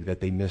big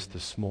that they miss the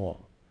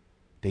small.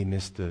 They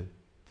miss the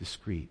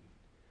discreet.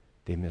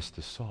 They miss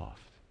the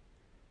soft.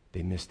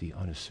 They miss the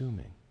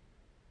unassuming.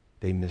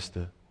 They miss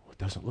it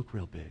doesn't look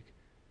real big.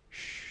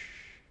 Shh.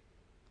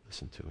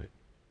 Listen to it.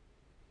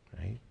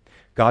 Right?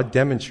 God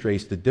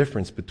demonstrates the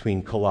difference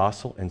between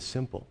colossal and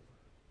simple.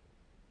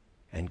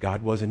 And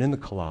God wasn't in the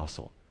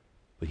colossal,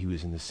 but he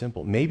was in the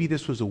simple. Maybe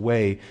this was a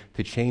way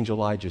to change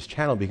Elijah's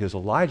channel because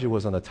Elijah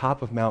was on the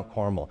top of Mount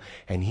Carmel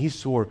and he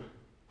saw,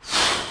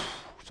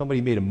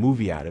 somebody made a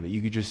movie out of it.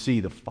 You could just see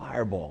the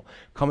fireball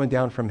coming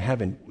down from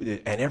heaven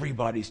and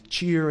everybody's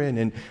cheering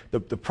and the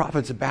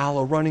prophets of Baal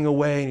are running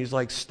away and he's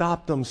like,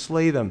 stop them,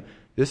 slay them.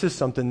 This is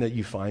something that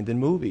you find in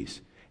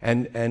movies.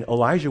 And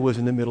Elijah was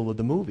in the middle of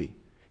the movie.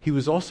 He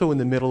was also in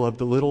the middle of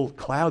the little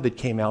cloud that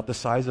came out the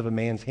size of a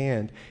man's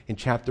hand in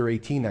chapter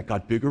 18 that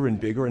got bigger and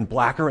bigger and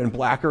blacker,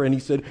 and he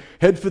said,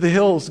 head for the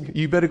hills.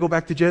 You better go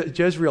back to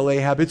Jezreel,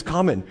 Ahab. It's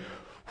coming.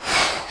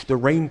 The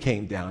rain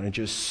came down and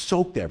just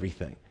soaked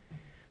everything.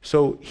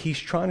 So he's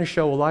trying to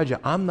show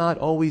Elijah, I'm not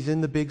always in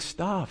the big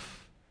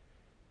stuff.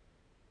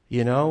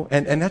 You know?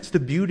 And that's the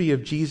beauty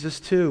of Jesus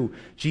too.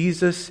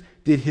 Jesus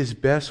did his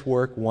best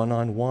work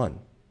one-on-one.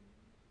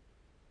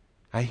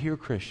 I hear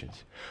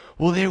Christians,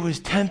 well, there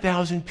was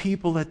 10,000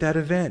 people at that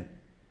event.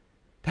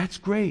 That's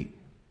great.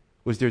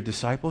 Was there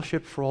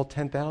discipleship for all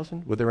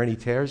 10,000? Were there any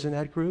tares in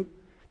that group?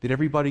 Did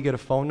everybody get a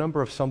phone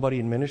number of somebody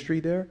in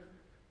ministry there?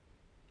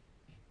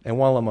 And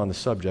while I'm on the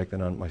subject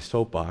and on my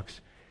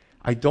soapbox,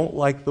 I don't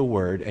like the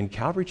word, and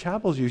Calvary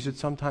Chapels use it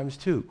sometimes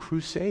too,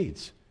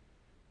 crusades.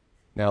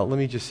 Now, let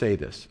me just say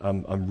this.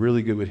 I'm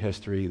really good with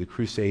history. The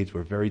Crusades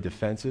were very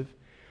defensive.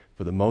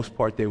 For the most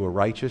part, they were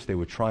righteous. They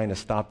were trying to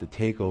stop the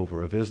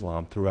takeover of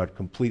Islam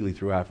completely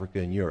through Africa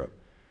and Europe.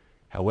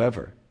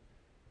 However,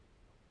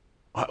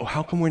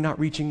 how come we're not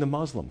reaching the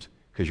Muslims?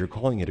 Because you're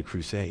calling it a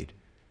crusade.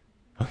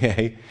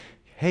 Okay?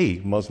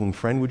 Hey, Muslim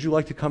friend, would you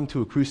like to come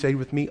to a crusade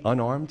with me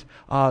unarmed?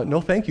 No,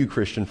 thank you,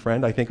 Christian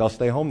friend. I think I'll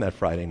stay home that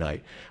Friday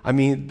night. I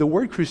mean, the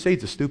word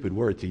crusade's a stupid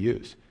word to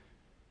use.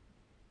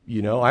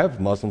 You know, I have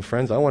Muslim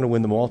friends. I want to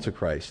win them all to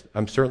Christ.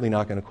 I'm certainly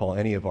not going to call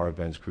any of our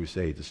events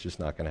crusades. It's just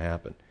not going to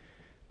happen.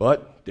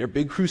 But they're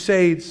big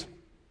crusades.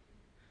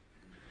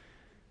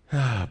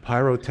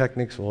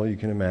 Pyrotechnics, well, you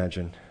can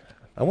imagine.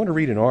 I want to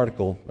read an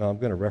article. I'm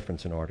going to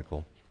reference an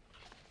article.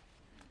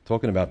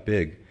 Talking about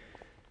big.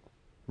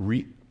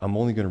 I'm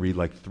only going to read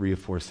like 3 or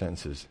 4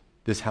 sentences.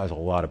 This has a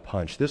lot of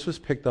punch. This was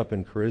picked up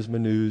in Charisma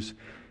News,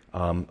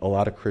 a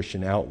lot of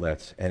Christian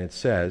outlets, and it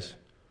says,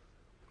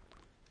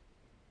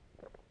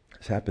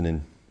 this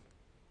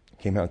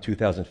came out in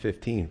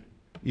 2015.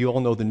 You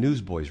all know the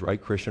Newsboys,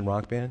 right? Christian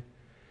rock band?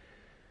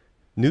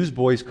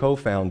 Newsboys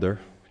co-founder,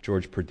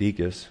 George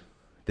Perdikas,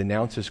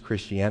 denounces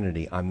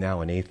Christianity. I'm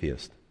now an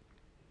atheist.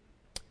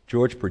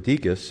 George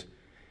Perdikas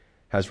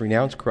has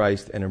renounced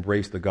Christ and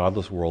embraced the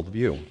godless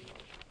worldview.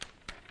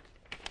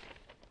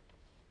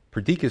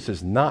 Perdikas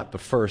is not the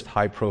first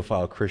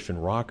high-profile Christian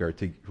rocker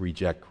to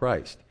reject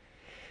Christ.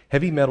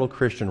 Heavy metal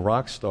Christian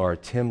rock star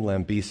Tim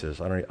Lambesis,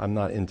 I'm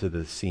not into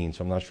the scene,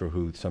 so I'm not sure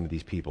who some of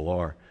these people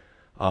are,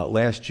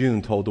 last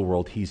June told the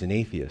world he's an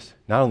atheist.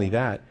 Not only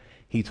that,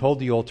 he told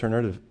the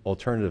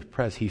alternative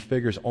press he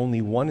figures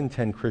only 1 in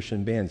 10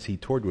 Christian bands he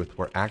toured with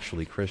were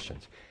actually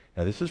Christians.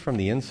 Now, this is from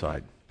the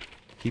inside.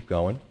 Keep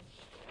going.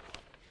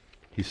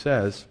 He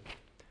says,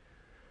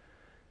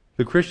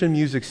 The Christian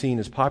music scene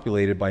is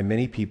populated by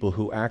many people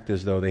who act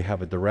as though they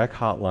have a direct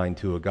hotline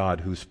to a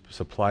God who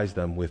supplies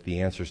them with the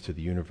answers to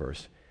the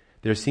universe.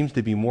 There seems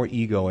to be more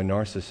ego and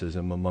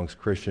narcissism amongst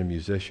Christian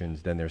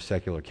musicians than their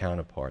secular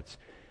counterparts.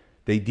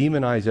 They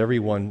demonize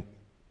everyone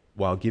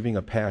while giving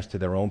a pass to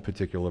their own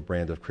particular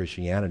brand of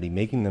Christianity,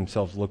 making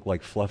themselves look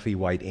like fluffy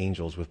white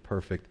angels with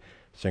perfect,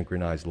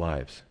 synchronized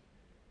lives.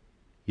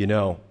 You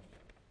know,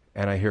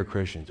 and I hear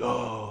Christians,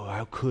 oh,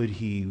 how could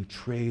he,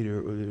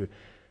 traitor?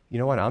 You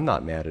know what? I'm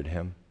not mad at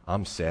him.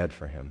 I'm sad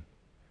for him.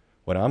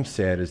 What I'm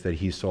sad is that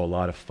he saw a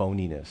lot of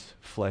phoniness,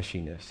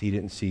 fleshiness. He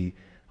didn't see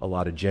a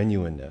lot of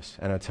genuineness.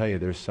 And I'll tell you,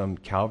 there's some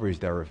Calvaries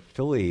that are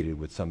affiliated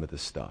with some of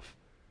this stuff.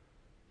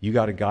 You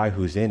got a guy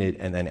who's in it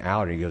and then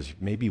out, and he goes,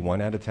 maybe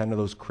 1 out of 10 of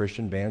those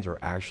Christian bands are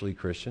actually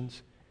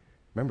Christians.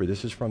 Remember,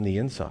 this is from the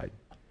inside.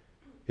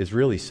 It's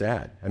really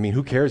sad. I mean,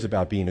 who cares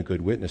about being a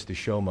good witness? The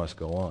show must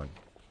go on.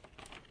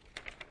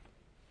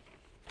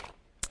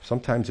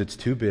 Sometimes it's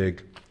too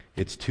big,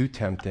 it's too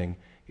tempting,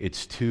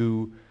 it's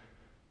too,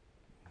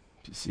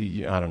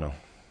 see, I don't know.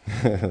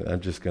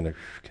 I'm just going to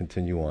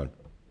continue on.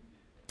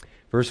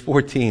 Verse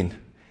 14,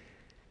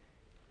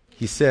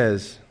 he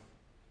says,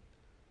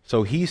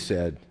 so he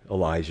said,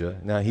 Elijah,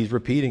 now he's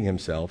repeating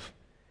himself,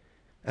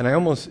 and I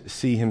almost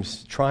see him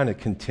trying to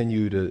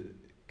continue to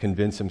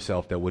convince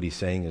himself that what he's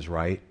saying is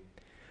right.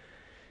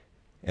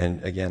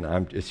 And again,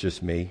 it's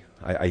just me.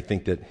 I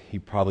think that he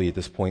probably at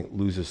this point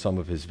loses some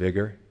of his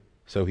vigor.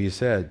 So he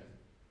said,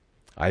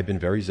 I've been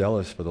very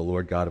zealous for the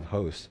Lord God of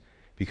hosts,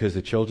 because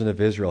the children of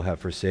Israel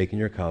have forsaken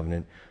your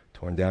covenant,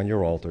 torn down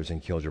your altars,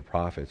 and killed your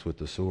prophets with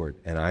the sword,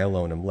 and I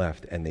alone am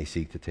left, and they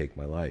seek to take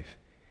my life.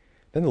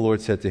 Then the Lord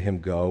said to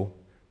him, go,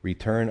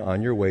 return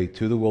on your way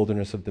to the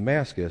wilderness of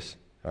Damascus.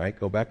 All right,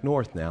 go back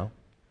north now.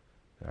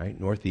 All right,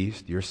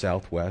 northeast, you're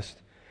southwest.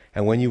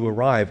 And when you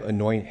arrive,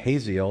 anoint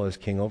Hazael as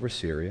king over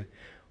Syria.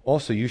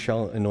 Also you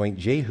shall anoint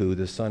Jehu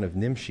the son of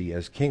Nimshi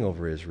as king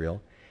over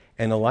Israel.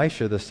 And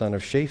Elisha the son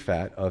of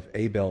Shaphat of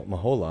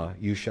Abel-Meholah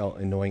you shall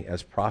anoint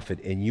as prophet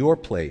in your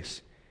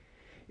place.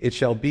 It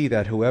shall be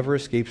that whoever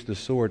escapes the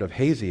sword of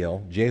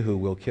Hazael, Jehu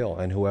will kill,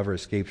 and whoever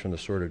escapes from the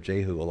sword of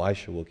Jehu,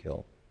 Elisha will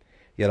kill.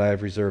 Yet I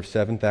have reserved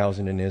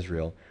 7,000 in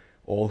Israel,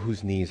 all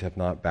whose knees have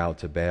not bowed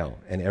to Baal,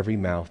 and every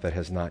mouth that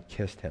has not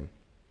kissed him.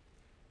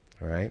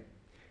 All right?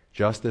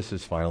 Justice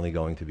is finally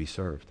going to be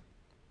served.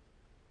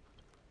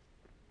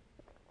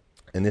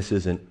 And this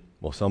isn't,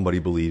 well, somebody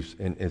believes,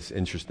 and it's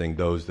interesting,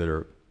 those that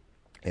are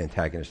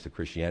antagonists to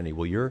Christianity.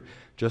 Well, you're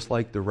just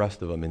like the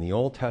rest of them. In the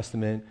Old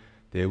Testament,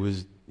 there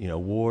was,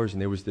 wars,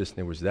 and there was this and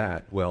there was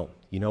that. Well,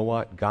 you know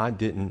what? God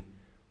didn't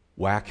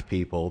whack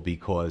people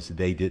because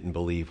they didn't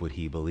believe what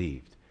he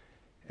believed.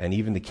 And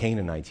even the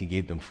Canaanites, he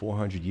gave them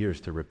 400 years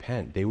to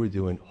repent. They were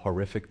doing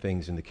horrific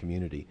things in the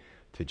community,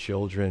 to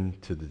children,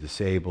 to the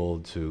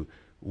disabled, to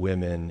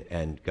women,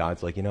 and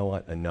God's like, you know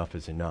what? Enough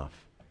is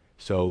enough.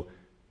 So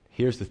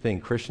here's the thing.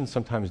 Christians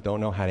sometimes don't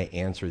know how to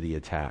answer the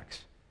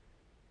attacks,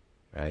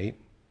 right?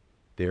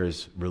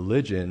 There's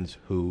religions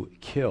who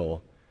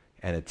kill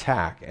and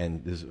attack,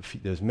 and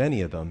there's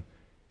many of them.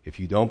 If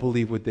you don't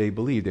believe what they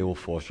believe, they will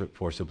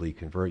forcibly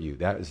convert you.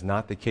 That is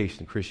not the case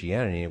in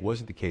Christianity, and it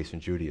wasn't the case in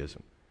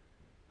Judaism.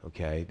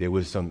 Okay? There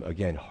was some,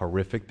 again,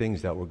 horrific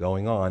things that were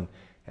going on,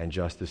 and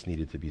justice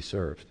needed to be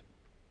served.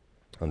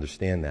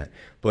 Understand that.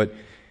 But,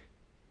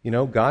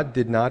 God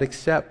did not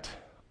accept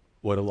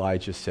what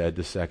Elijah said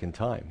the second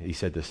time. He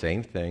said the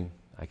same thing.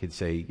 I could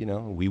say,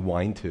 we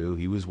whine too.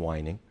 He was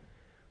whining.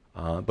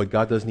 But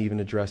God doesn't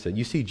even address it.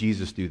 You see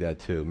Jesus do that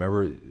too.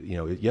 Remember,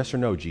 yes or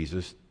no,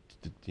 Jesus,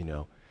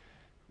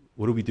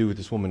 what do we do with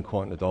this woman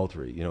caught in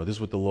adultery? This is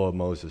what the law of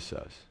Moses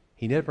says.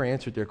 He never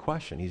answered their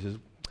question. He says,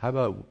 how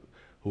about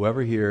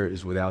whoever here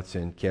is without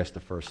sin, cast the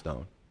first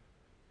stone?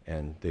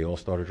 And they all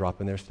started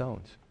dropping their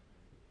stones.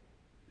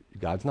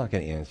 God's not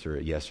going to answer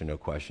a yes or no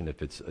question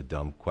if it's a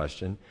dumb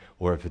question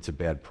or if it's a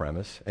bad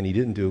premise. And he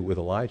didn't do it with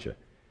Elijah.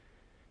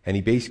 And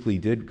he basically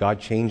did, God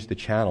changed the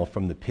channel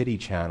from the pity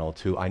channel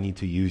to I need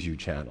to use you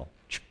channel.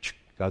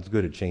 God's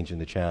good at changing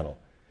the channel.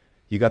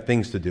 You got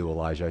things to do,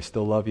 Elijah. I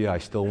still love you. I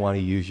still want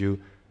to use you.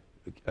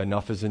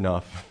 Enough is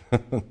enough.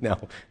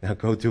 Now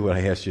go do what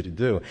I asked you to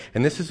do.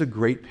 And this is a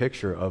great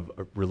picture of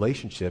a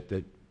relationship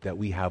that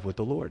we have with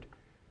the Lord.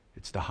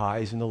 It's the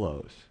highs and the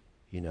lows.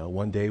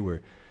 One day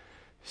we're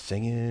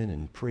singing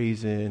and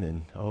praising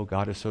and, oh,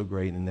 God is so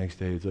great. And the next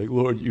day it's like,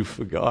 Lord, you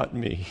forgot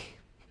me.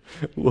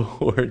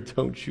 Lord,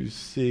 don't you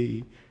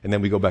see? And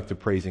then we go back to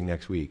praising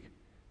next week.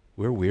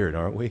 We're weird,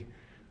 aren't we?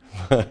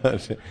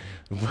 But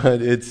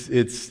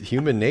it's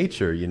human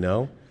nature,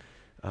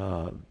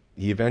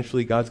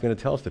 Eventually, God's going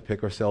to tell us to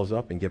pick ourselves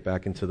up and get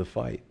back into the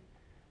fight.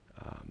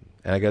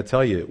 And I got to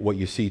tell you, what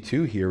you see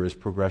too here is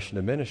progression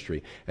of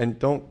ministry. And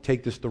don't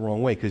take this the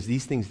wrong way, because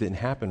these things didn't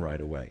happen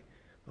right away.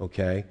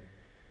 Okay?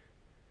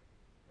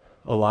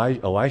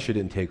 Elisha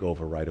didn't take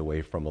over right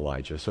away from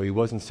Elijah, so he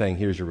wasn't saying,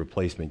 here's your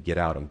replacement, get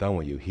out, I'm done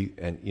with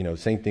you.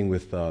 Same thing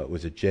with,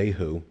 was it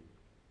Jehu?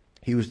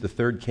 He was the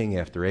third king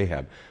after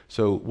Ahab.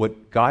 So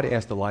what God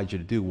asked Elijah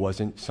to do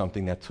wasn't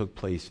something that took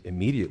place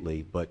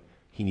immediately, but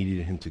He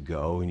needed him to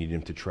go. He needed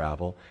him to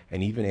travel.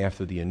 And even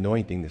after the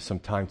anointing, some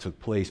time took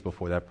place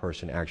before that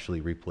person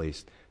actually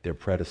replaced their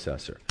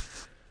predecessor.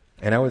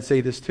 And I would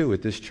say this too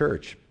at this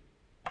church,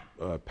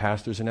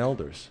 pastors and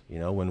elders,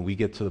 when we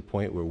get to the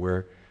point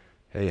where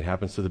hey, it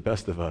happens to the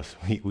best of us.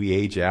 We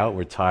age out,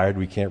 we're tired,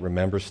 we can't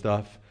remember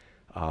stuff.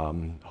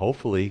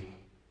 Hopefully,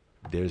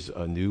 there's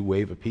a new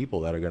wave of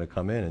people that are going to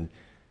come in and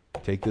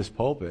take this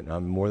pulpit. And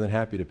I'm more than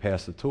happy to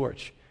pass the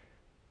torch.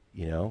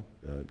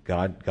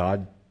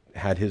 God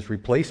had his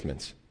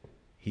replacements.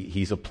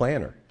 He's a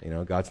planner.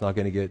 God's not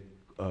going to get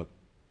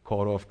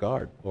caught off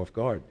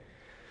guard.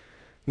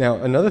 Now,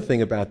 another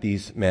thing about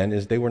these men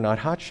is they were not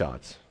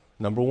hotshots.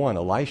 Number one,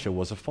 Elisha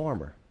was a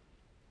farmer.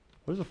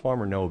 What does a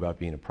farmer know about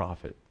being a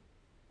prophet?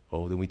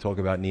 Oh, then we talk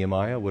about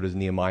Nehemiah. What does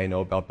Nehemiah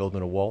know about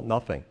building a wall?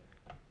 Nothing.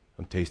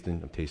 I'm tasting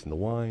the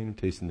wine, I'm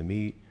tasting the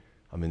meat,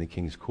 I'm in the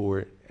king's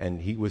court.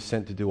 And he was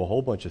sent to do a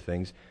whole bunch of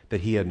things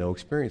that he had no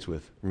experience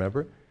with.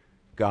 Remember?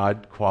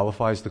 God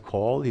qualifies the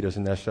called. He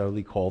doesn't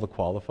necessarily call the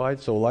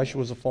qualified. So Elisha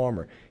was a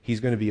farmer. He's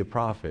going to be a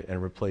prophet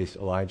and replace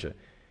Elijah.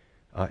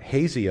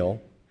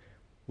 Hazael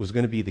was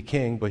going to be the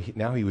king, but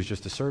now he was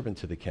just a servant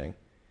to the king.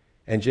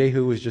 And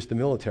Jehu was just a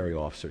military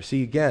officer.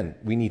 See, again,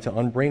 we need to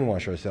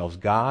unbrainwash ourselves.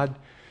 God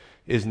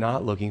is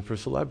not looking for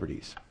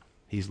celebrities.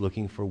 He's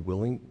looking for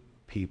willing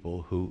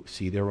people who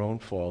see their own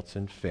faults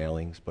and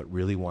failings, but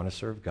really want to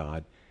serve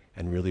God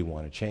and really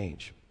want to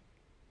change.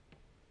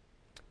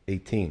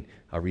 18,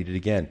 I'll read it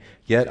again.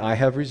 Yet I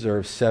have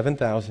reserved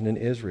 7,000 in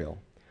Israel,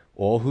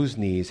 all whose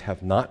knees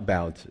have not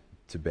bowed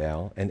to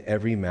Baal, and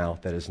every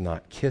mouth that has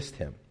not kissed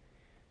him.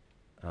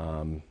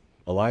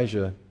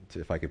 Elijah,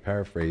 if I could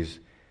paraphrase,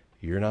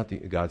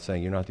 God's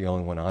saying, you're not the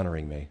only one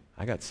honoring me.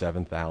 I got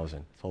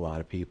 7,000. It's a lot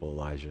of people,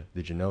 Elijah.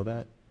 Did you know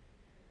that?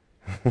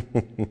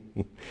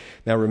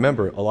 Now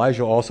remember,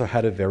 Elijah also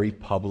had a very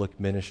public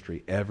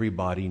ministry.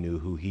 Everybody knew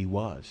who he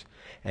was.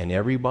 And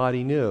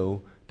everybody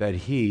knew that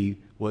he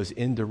was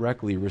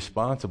indirectly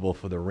responsible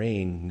for the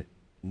rain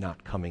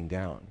not coming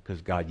down,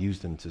 because God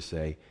used him to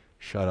say,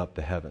 shut up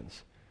the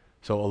heavens.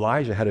 So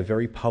Elijah had a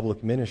very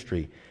public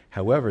ministry.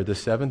 However, the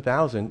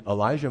 7,000,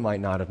 Elijah might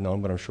not have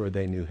known, but I'm sure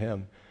they knew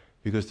him,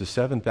 because the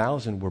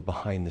 7,000 were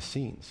behind the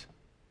scenes.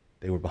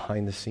 They were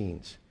behind the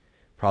scenes,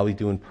 probably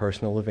doing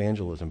personal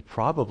evangelism,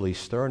 probably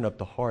stirring up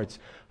the hearts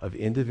of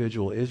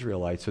individual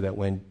Israelites so that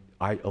when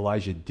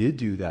Elijah did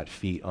do that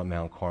feat on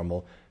Mount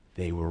Carmel,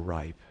 they were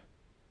ripe.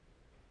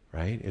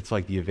 Right? It's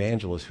like the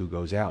evangelist who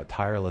goes out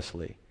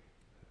tirelessly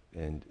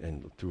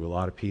and through a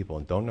lot of people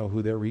and don't know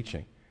who they're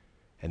reaching.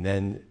 And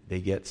then they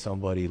get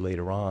somebody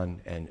later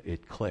on and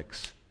it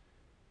clicks.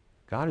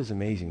 God is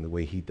amazing the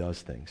way he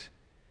does things.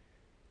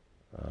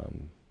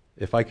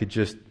 If I could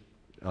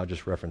I'll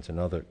just reference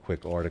another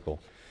quick article.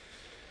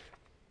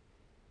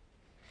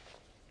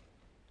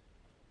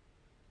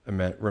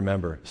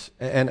 Remember,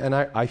 and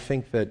I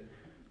think that,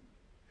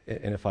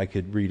 and if I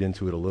could read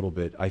into it a little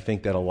bit, I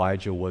think that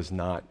Elijah was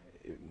not,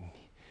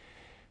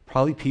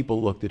 probably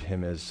people looked at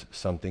him as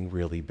something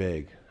really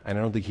big. And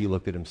I don't think he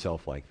looked at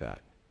himself like that.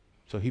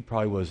 So he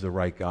probably was the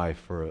right guy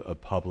for a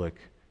public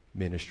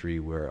ministry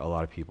where a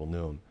lot of people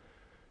knew him.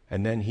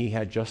 And then he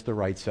had just the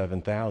right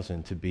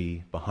 7,000 to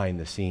be behind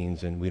the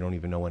scenes, and we don't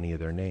even know any of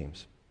their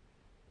names.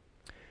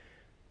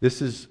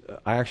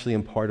 I actually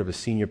am part of a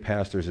senior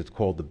pastor's, it's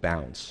called The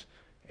Bounce.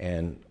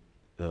 And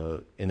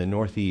in the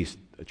Northeast,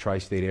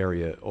 tri-state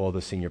area, all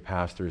the senior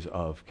pastors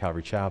of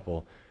Calvary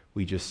Chapel,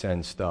 we just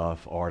send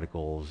stuff,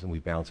 articles, and we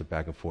bounce it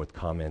back and forth,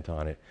 comment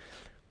on it.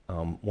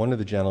 One of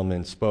the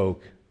gentlemen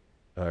spoke,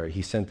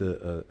 he sent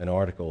an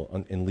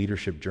article in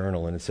Leadership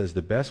Journal, and it says,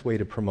 the best way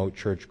to promote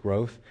church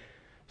growth,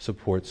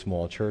 support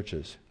small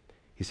churches.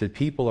 He said,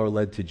 people are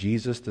led to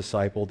Jesus,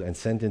 discipled, and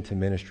sent into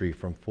ministry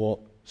from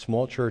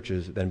small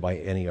churches than by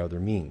any other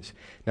means.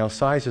 Now,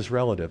 size is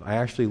relative. I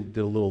actually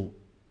did a little,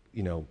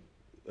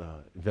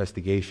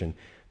 investigation.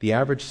 The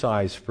average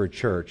size for a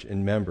church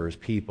in members,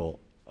 people,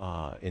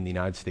 in the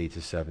United States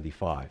is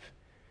 75.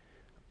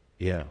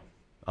 Yeah.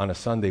 On a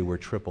Sunday, we're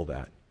triple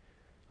that.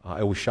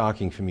 It was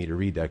shocking for me to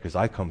read that because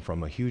I come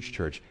from a huge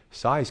church.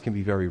 Size can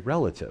be very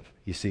relative.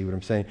 You see what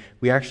I'm saying?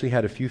 We actually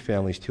had a few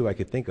families, too, I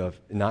could think of,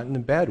 not in a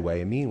bad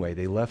way, a mean way.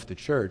 They left the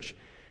church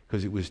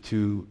because it was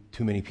too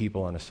many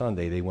people on a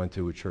Sunday. They went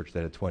to a church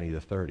that had 20 to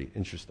 30.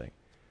 Interesting.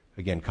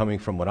 Again, coming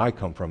from what I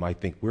come from, I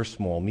think we're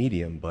small,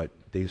 medium, but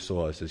they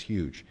saw us as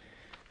huge.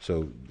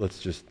 So let's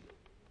just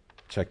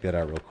check that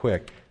out real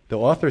quick. The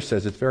author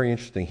says, it's very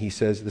interesting. He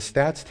says, the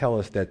stats tell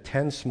us that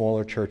 10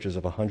 smaller churches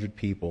of 100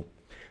 people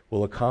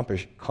will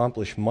accomplish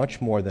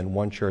much more than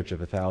one church of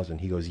 1,000.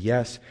 He goes,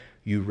 yes,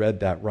 you read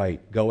that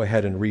right. Go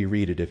ahead and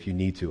reread it if you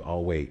need to.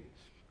 I'll wait.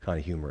 Kind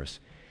of humorous.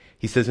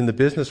 He says, in the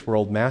business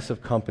world,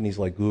 massive companies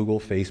like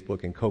Google,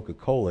 Facebook, and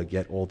Coca-Cola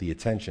get all the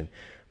attention.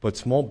 But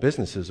small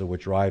businesses are what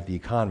drive the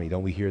economy.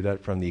 Don't we hear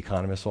that from the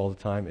economists all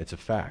the time? It's a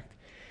fact.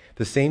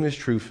 The same is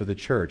true for the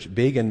church.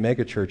 Big and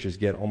mega churches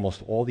get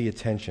almost all the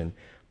attention,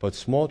 but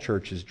small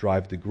churches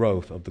drive the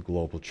growth of the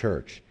global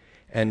church.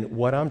 And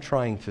what I'm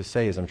trying to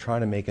say is I'm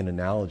trying to make an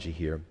analogy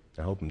here.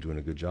 I hope I'm doing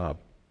a good job.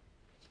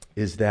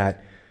 Is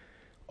that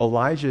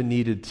Elijah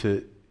needed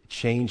to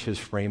change his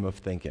frame of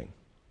thinking.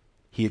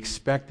 He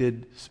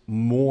expected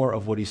more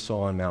of what he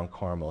saw on Mount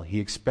Carmel. He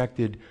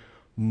expected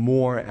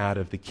more out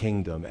of the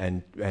kingdom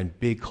and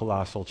big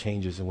colossal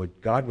changes. And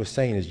what God was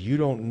saying is, you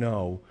don't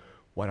know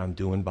what I'm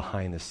doing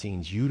behind the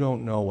scenes. You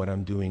don't know what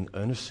I'm doing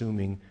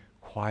unassuming,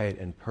 quiet,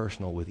 and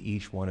personal with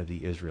each one of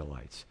the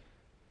Israelites.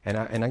 And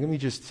let me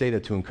just say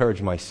that to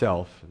encourage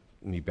myself.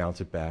 Let me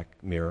bounce it back,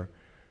 mirror.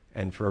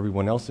 And for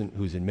everyone else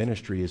who's in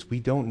ministry, is we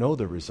don't know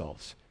the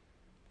results.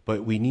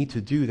 But we need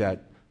to do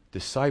that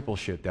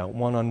discipleship, that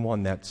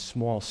one-on-one, that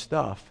small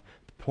stuff,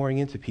 pouring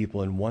into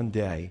people, and one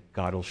day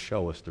God will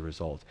show us the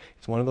results.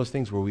 It's one of those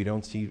things where we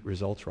don't see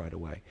results right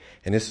away.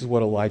 And this is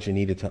what Elijah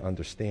needed to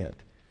understand.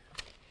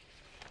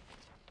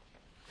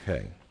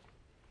 Okay.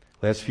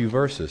 Last few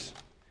verses.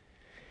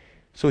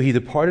 So he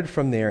departed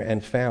from there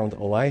and found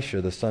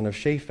Elisha, the son of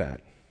Shaphat.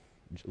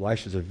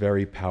 Elisha's a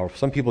very powerful...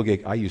 Some people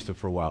I used to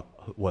for a while,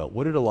 well,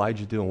 what did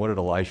Elijah do and what did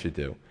Elisha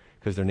do?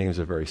 Because their names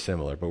are very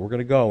similar. But we're going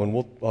to go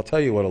and I'll tell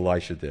you what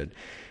Elisha did.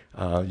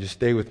 Just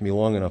stay with me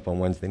long enough on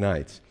Wednesday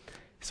nights.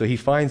 So he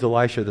finds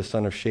Elisha, the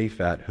son of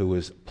Shaphat, who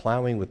was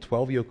plowing with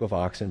 12 yoke of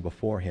oxen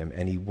before him,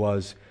 and he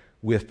was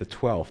with the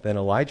 12th. Then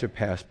Elijah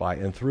passed by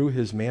and threw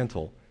his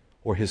mantle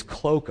or his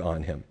cloak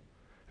on him.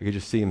 I could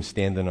just see him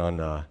standing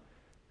on,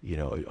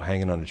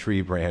 hanging on a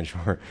tree branch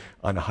or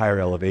on a higher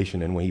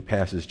elevation, and when he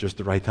passes just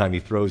the right time, he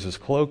throws his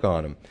cloak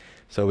on him.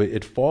 So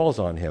it falls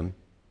on him,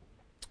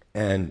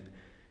 and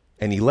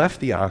he left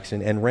the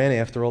oxen and ran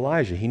after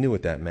Elijah. He knew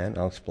what that meant.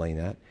 I'll explain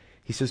that.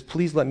 He says,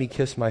 "Please let me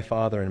kiss my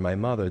father and my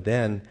mother,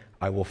 then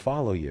I will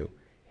follow you."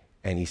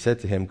 And he said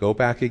to him, "Go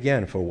back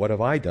again, for what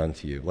have I done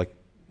to you?" Like,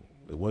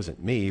 it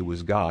wasn't me, it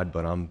was God,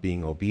 but I'm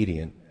being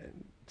obedient.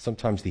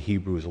 Sometimes the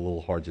Hebrew is a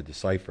little hard to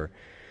decipher.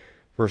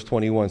 Verse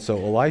 21, so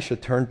Elisha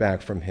turned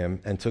back from him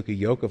and took a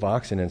yoke of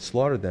oxen and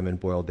slaughtered them and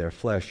boiled their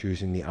flesh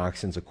using the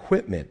oxen's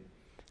equipment.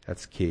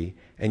 That's key.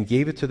 And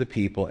gave it to the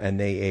people, and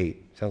they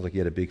ate. Sounds like he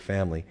had a big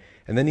family.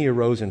 And then he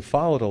arose and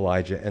followed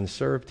Elijah and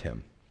served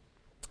him.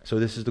 So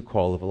this is the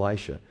call of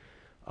Elisha.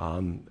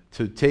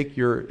 To take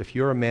if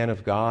you're a man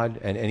of God,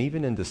 and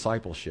even in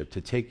discipleship,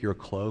 to take your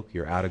cloak,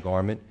 your outer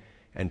garment,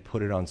 and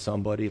put it on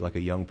somebody like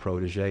a young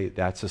protege,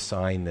 that's a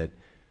sign that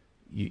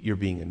you're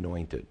being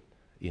anointed.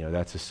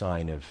 That's a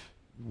sign of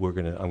I'm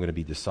going to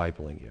be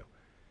discipling you.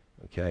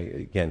 Okay?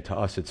 Again, to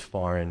us it's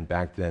foreign.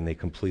 Back then they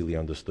completely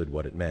understood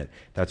what it meant.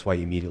 That's why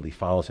he immediately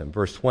follows him.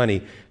 Verse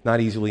 20, not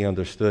easily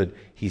understood.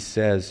 He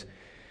says,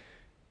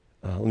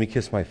 "Let me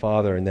kiss my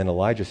father." And then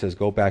Elijah says,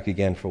 "Go back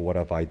again, for what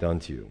have I done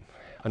to you?"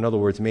 In other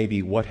words,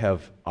 maybe, what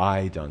have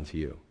I done to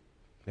you?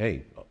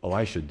 Hey,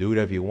 Elisha, do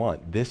whatever you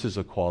want. This is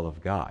a call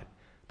of God.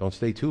 Don't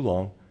stay too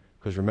long,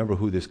 because remember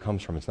who this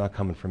comes from. It's not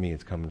coming from me,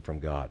 it's coming from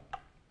God.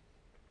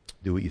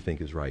 Do what you think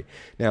is right.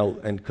 Now,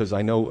 and because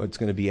I know it's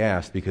going to be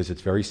asked, because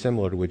it's very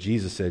similar to what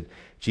Jesus said.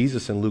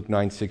 Jesus in Luke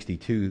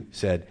 9:62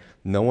 said,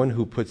 "No one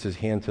who puts his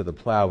hand to the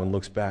plow and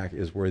looks back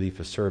is worthy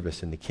for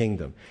service in the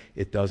kingdom."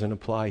 It doesn't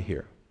apply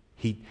here.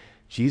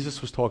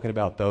 Jesus was talking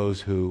about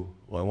those who,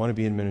 I want to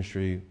be in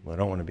ministry, I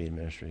don't want to be in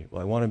ministry,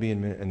 I want to be in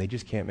ministry, and they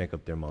just can't make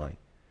up their mind.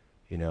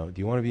 Do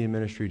you want to be in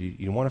ministry?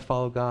 Do you want to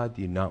follow God?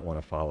 Do you not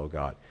want to follow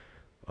God?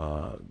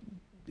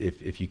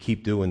 If you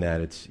keep doing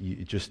that,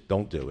 you just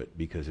don't do it,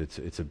 because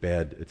it's a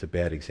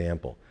bad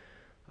example.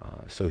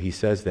 So he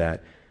says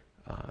that.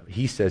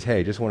 He says, "Hey,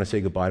 I just want to say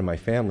goodbye to my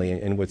family."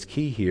 And what's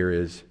key here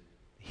is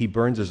he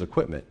burns his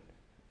equipment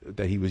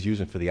that he was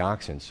using for the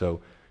oxen. So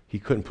he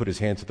couldn't put his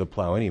hand to the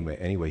plow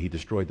anyway. He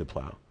destroyed the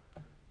plow.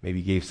 Maybe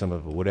he gave some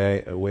of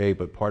it away,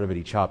 but part of it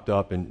he chopped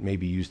up and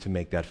maybe used to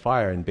make that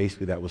fire. And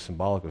basically that was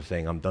symbolic of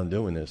saying, I'm done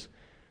doing this.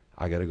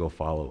 I got to go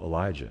follow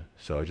Elijah.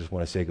 So I just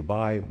want to say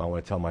goodbye. I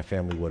want to tell my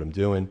family what I'm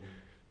doing.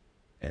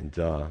 And,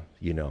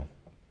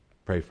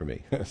 pray for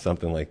me.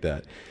 Something like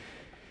that.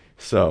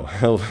 So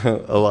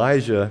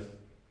Elisha,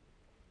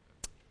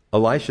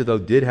 though,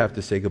 did have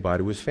to say goodbye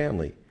to his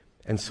family.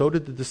 And so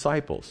did the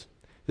disciples.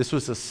 This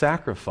was a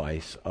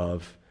sacrifice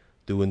of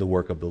doing the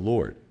work of the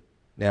Lord.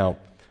 Now,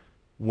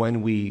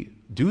 when we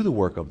do the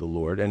work of the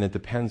Lord, and it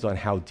depends on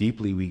how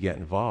deeply we get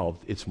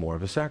involved, it's more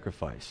of a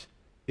sacrifice.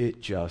 It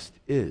just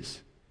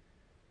is.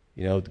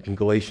 In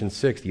Galatians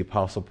 6, the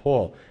Apostle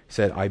Paul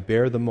said, "I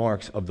bear the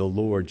marks of the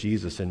Lord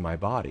Jesus in my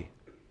body."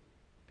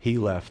 He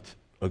left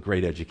a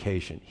great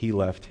education. He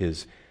left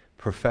his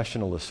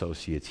professional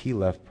associates. He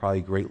left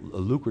probably a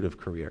lucrative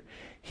career.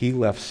 He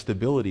left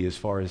stability as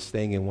far as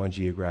staying in one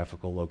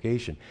geographical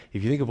location.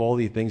 If you think of all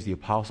the things the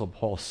Apostle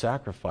Paul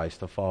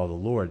sacrificed to follow the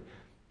Lord,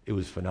 it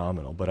was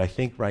phenomenal. But I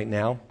think right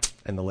now,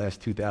 in the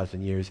last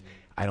 2,000 years,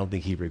 I don't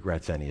think he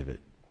regrets any of it.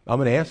 I'm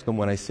going to ask him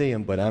when I see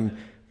him, but I'm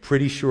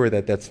pretty sure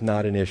that that's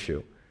not an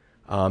issue.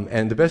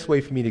 And the best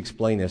way for me to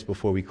explain this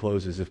before we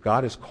close is, if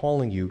God is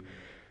calling you,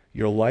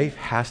 your life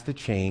has to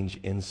change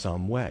in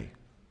some way.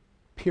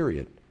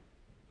 Period.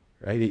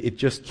 Right? It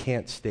just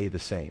can't stay the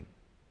same.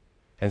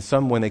 And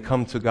some, when they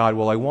come to God,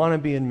 I want to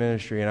be in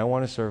ministry and I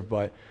want to serve,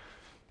 and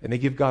they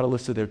give God a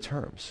list of their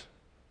terms.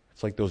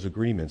 It's like those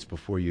agreements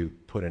before you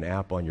put an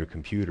app on your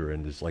computer,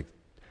 and there's like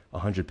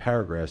 100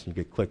 paragraphs, and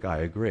you could click, I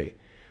agree.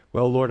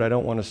 Well, Lord, I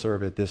don't want to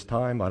serve at this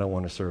time. I don't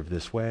want to serve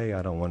this way.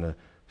 I don't want to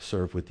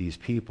serve with these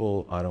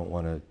people. I don't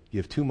want to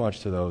give too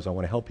much to those. I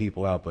want to help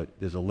people out, but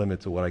there's a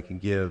limit to what I can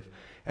give.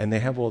 And they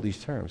have all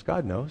these terms.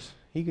 God knows.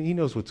 He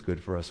knows what's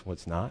good for us and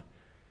what's not.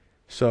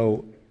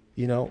 So,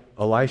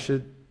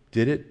 Elisha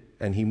did it,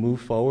 and he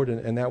moved forward,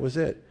 and that was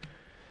it.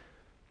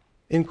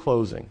 In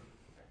closing,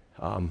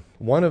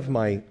 one of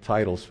my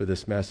titles for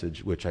this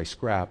message, which I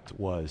scrapped,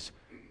 was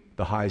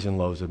The Highs and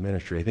Lows of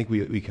Ministry. I think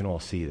we can all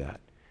see that.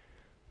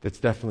 That's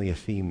definitely a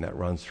theme that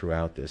runs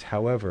throughout this.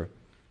 However,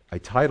 I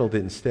titled it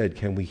instead,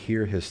 Can We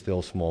Hear His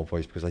Still Small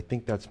Voice? Because I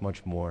think that's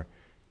much more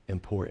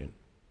important,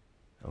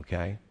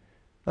 okay?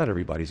 Not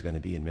everybody's going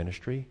to be in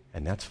ministry,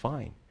 and that's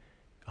fine.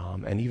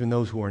 And even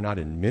those who are not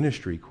in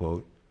ministry,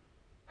 quote,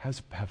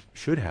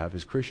 should have,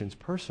 as Christians,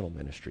 personal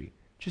ministry,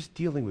 just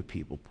dealing with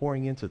people,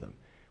 pouring into them.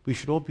 We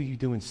should all be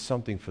doing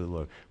something for the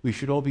Lord. We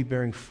should all be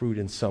bearing fruit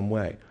in some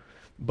way.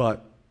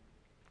 But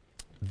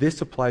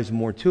this applies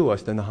more to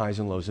us than the highs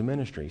and lows of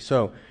ministry.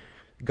 So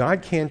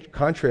God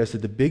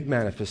contrasted the big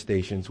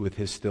manifestations with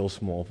his still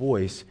small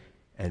voice,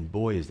 and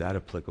boy, is that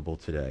applicable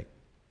today.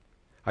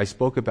 I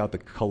spoke about the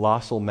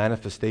colossal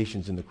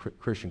manifestations in the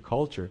Christian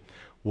culture.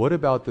 What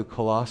about the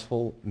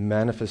colossal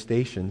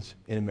manifestations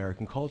in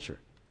American culture?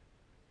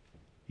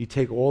 You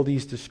take all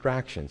these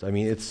distractions. I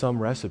mean, it's some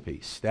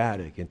recipe,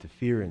 static,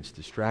 interference,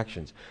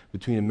 distractions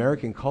between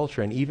American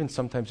culture and even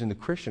sometimes in the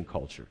Christian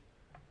culture.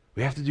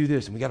 We have to do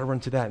this, and we got to run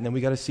to that, and then we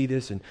got to see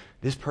this, and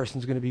this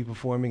person's going to be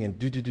performing, and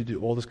do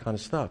all this kind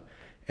of stuff.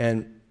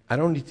 And I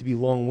don't need to be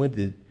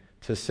long-winded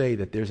to say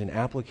that there's an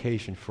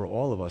application for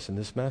all of us in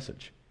this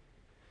message.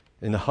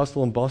 In the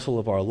hustle and bustle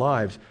of our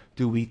lives,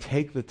 do we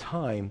take the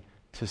time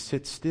to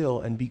sit still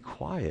and be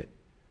quiet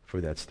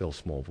for that still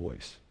small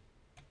voice?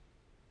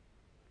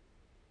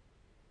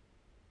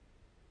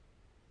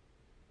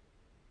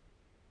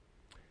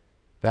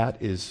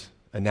 That is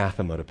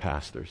anathema to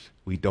pastors.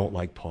 We don't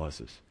like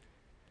pauses.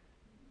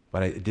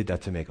 But I did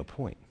that to make a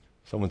point.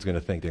 Someone's going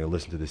to think they're going to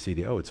listen to the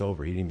CD. Oh, it's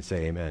over. He didn't even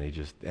say amen. He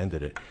just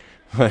ended it.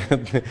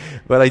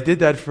 But I did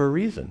that for a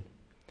reason.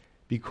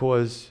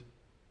 Because,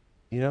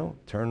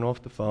 turning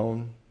off the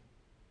phone,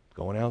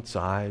 going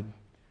outside,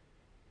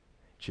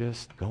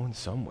 just going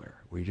somewhere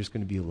where you're just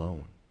going to be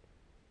alone.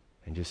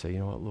 And just say, you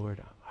know what,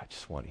 Lord, I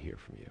just want to hear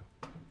from you.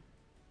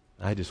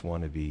 I just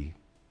want to be,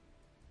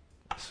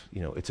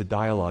 it's a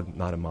dialogue,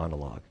 not a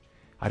monologue.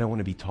 I don't want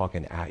to be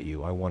talking at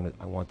you. I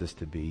want this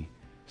to be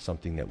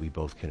something that we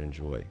both can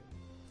enjoy.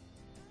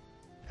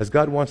 As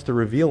God wants to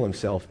reveal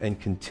himself and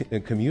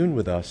commune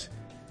with us,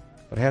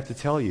 but I have to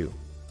tell you,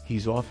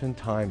 he's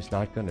oftentimes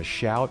not going to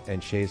shout and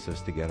chase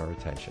us to get our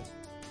attention.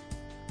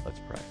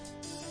 Let's pray.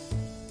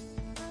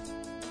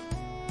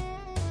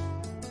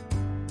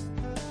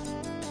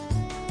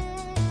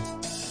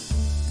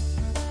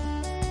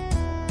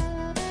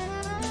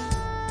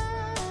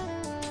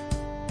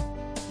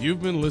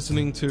 You've been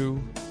listening to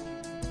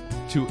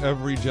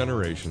Every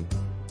Generation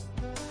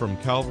from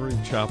Calvary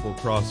Chapel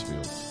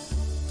Crossfields.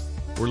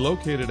 We're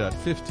located at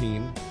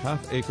 15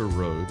 Half Acre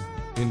Road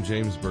in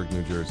Jamesburg,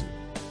 New Jersey.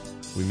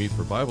 We meet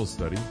for Bible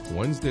study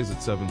Wednesdays at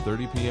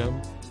 7:30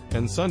 p.m.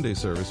 and Sunday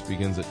service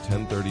begins at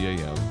 10:30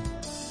 a.m.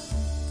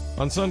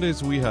 On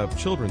Sundays, we have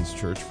children's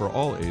church for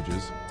all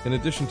ages, in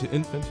addition to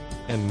infant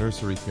and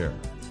nursery care.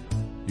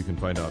 You can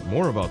find out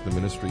more about the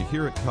ministry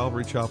here at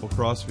Calvary Chapel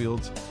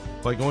Crossfields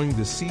by going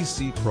to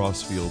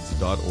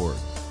cccrossfields.org.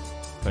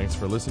 Thanks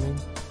for listening,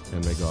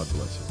 and may God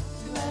bless you.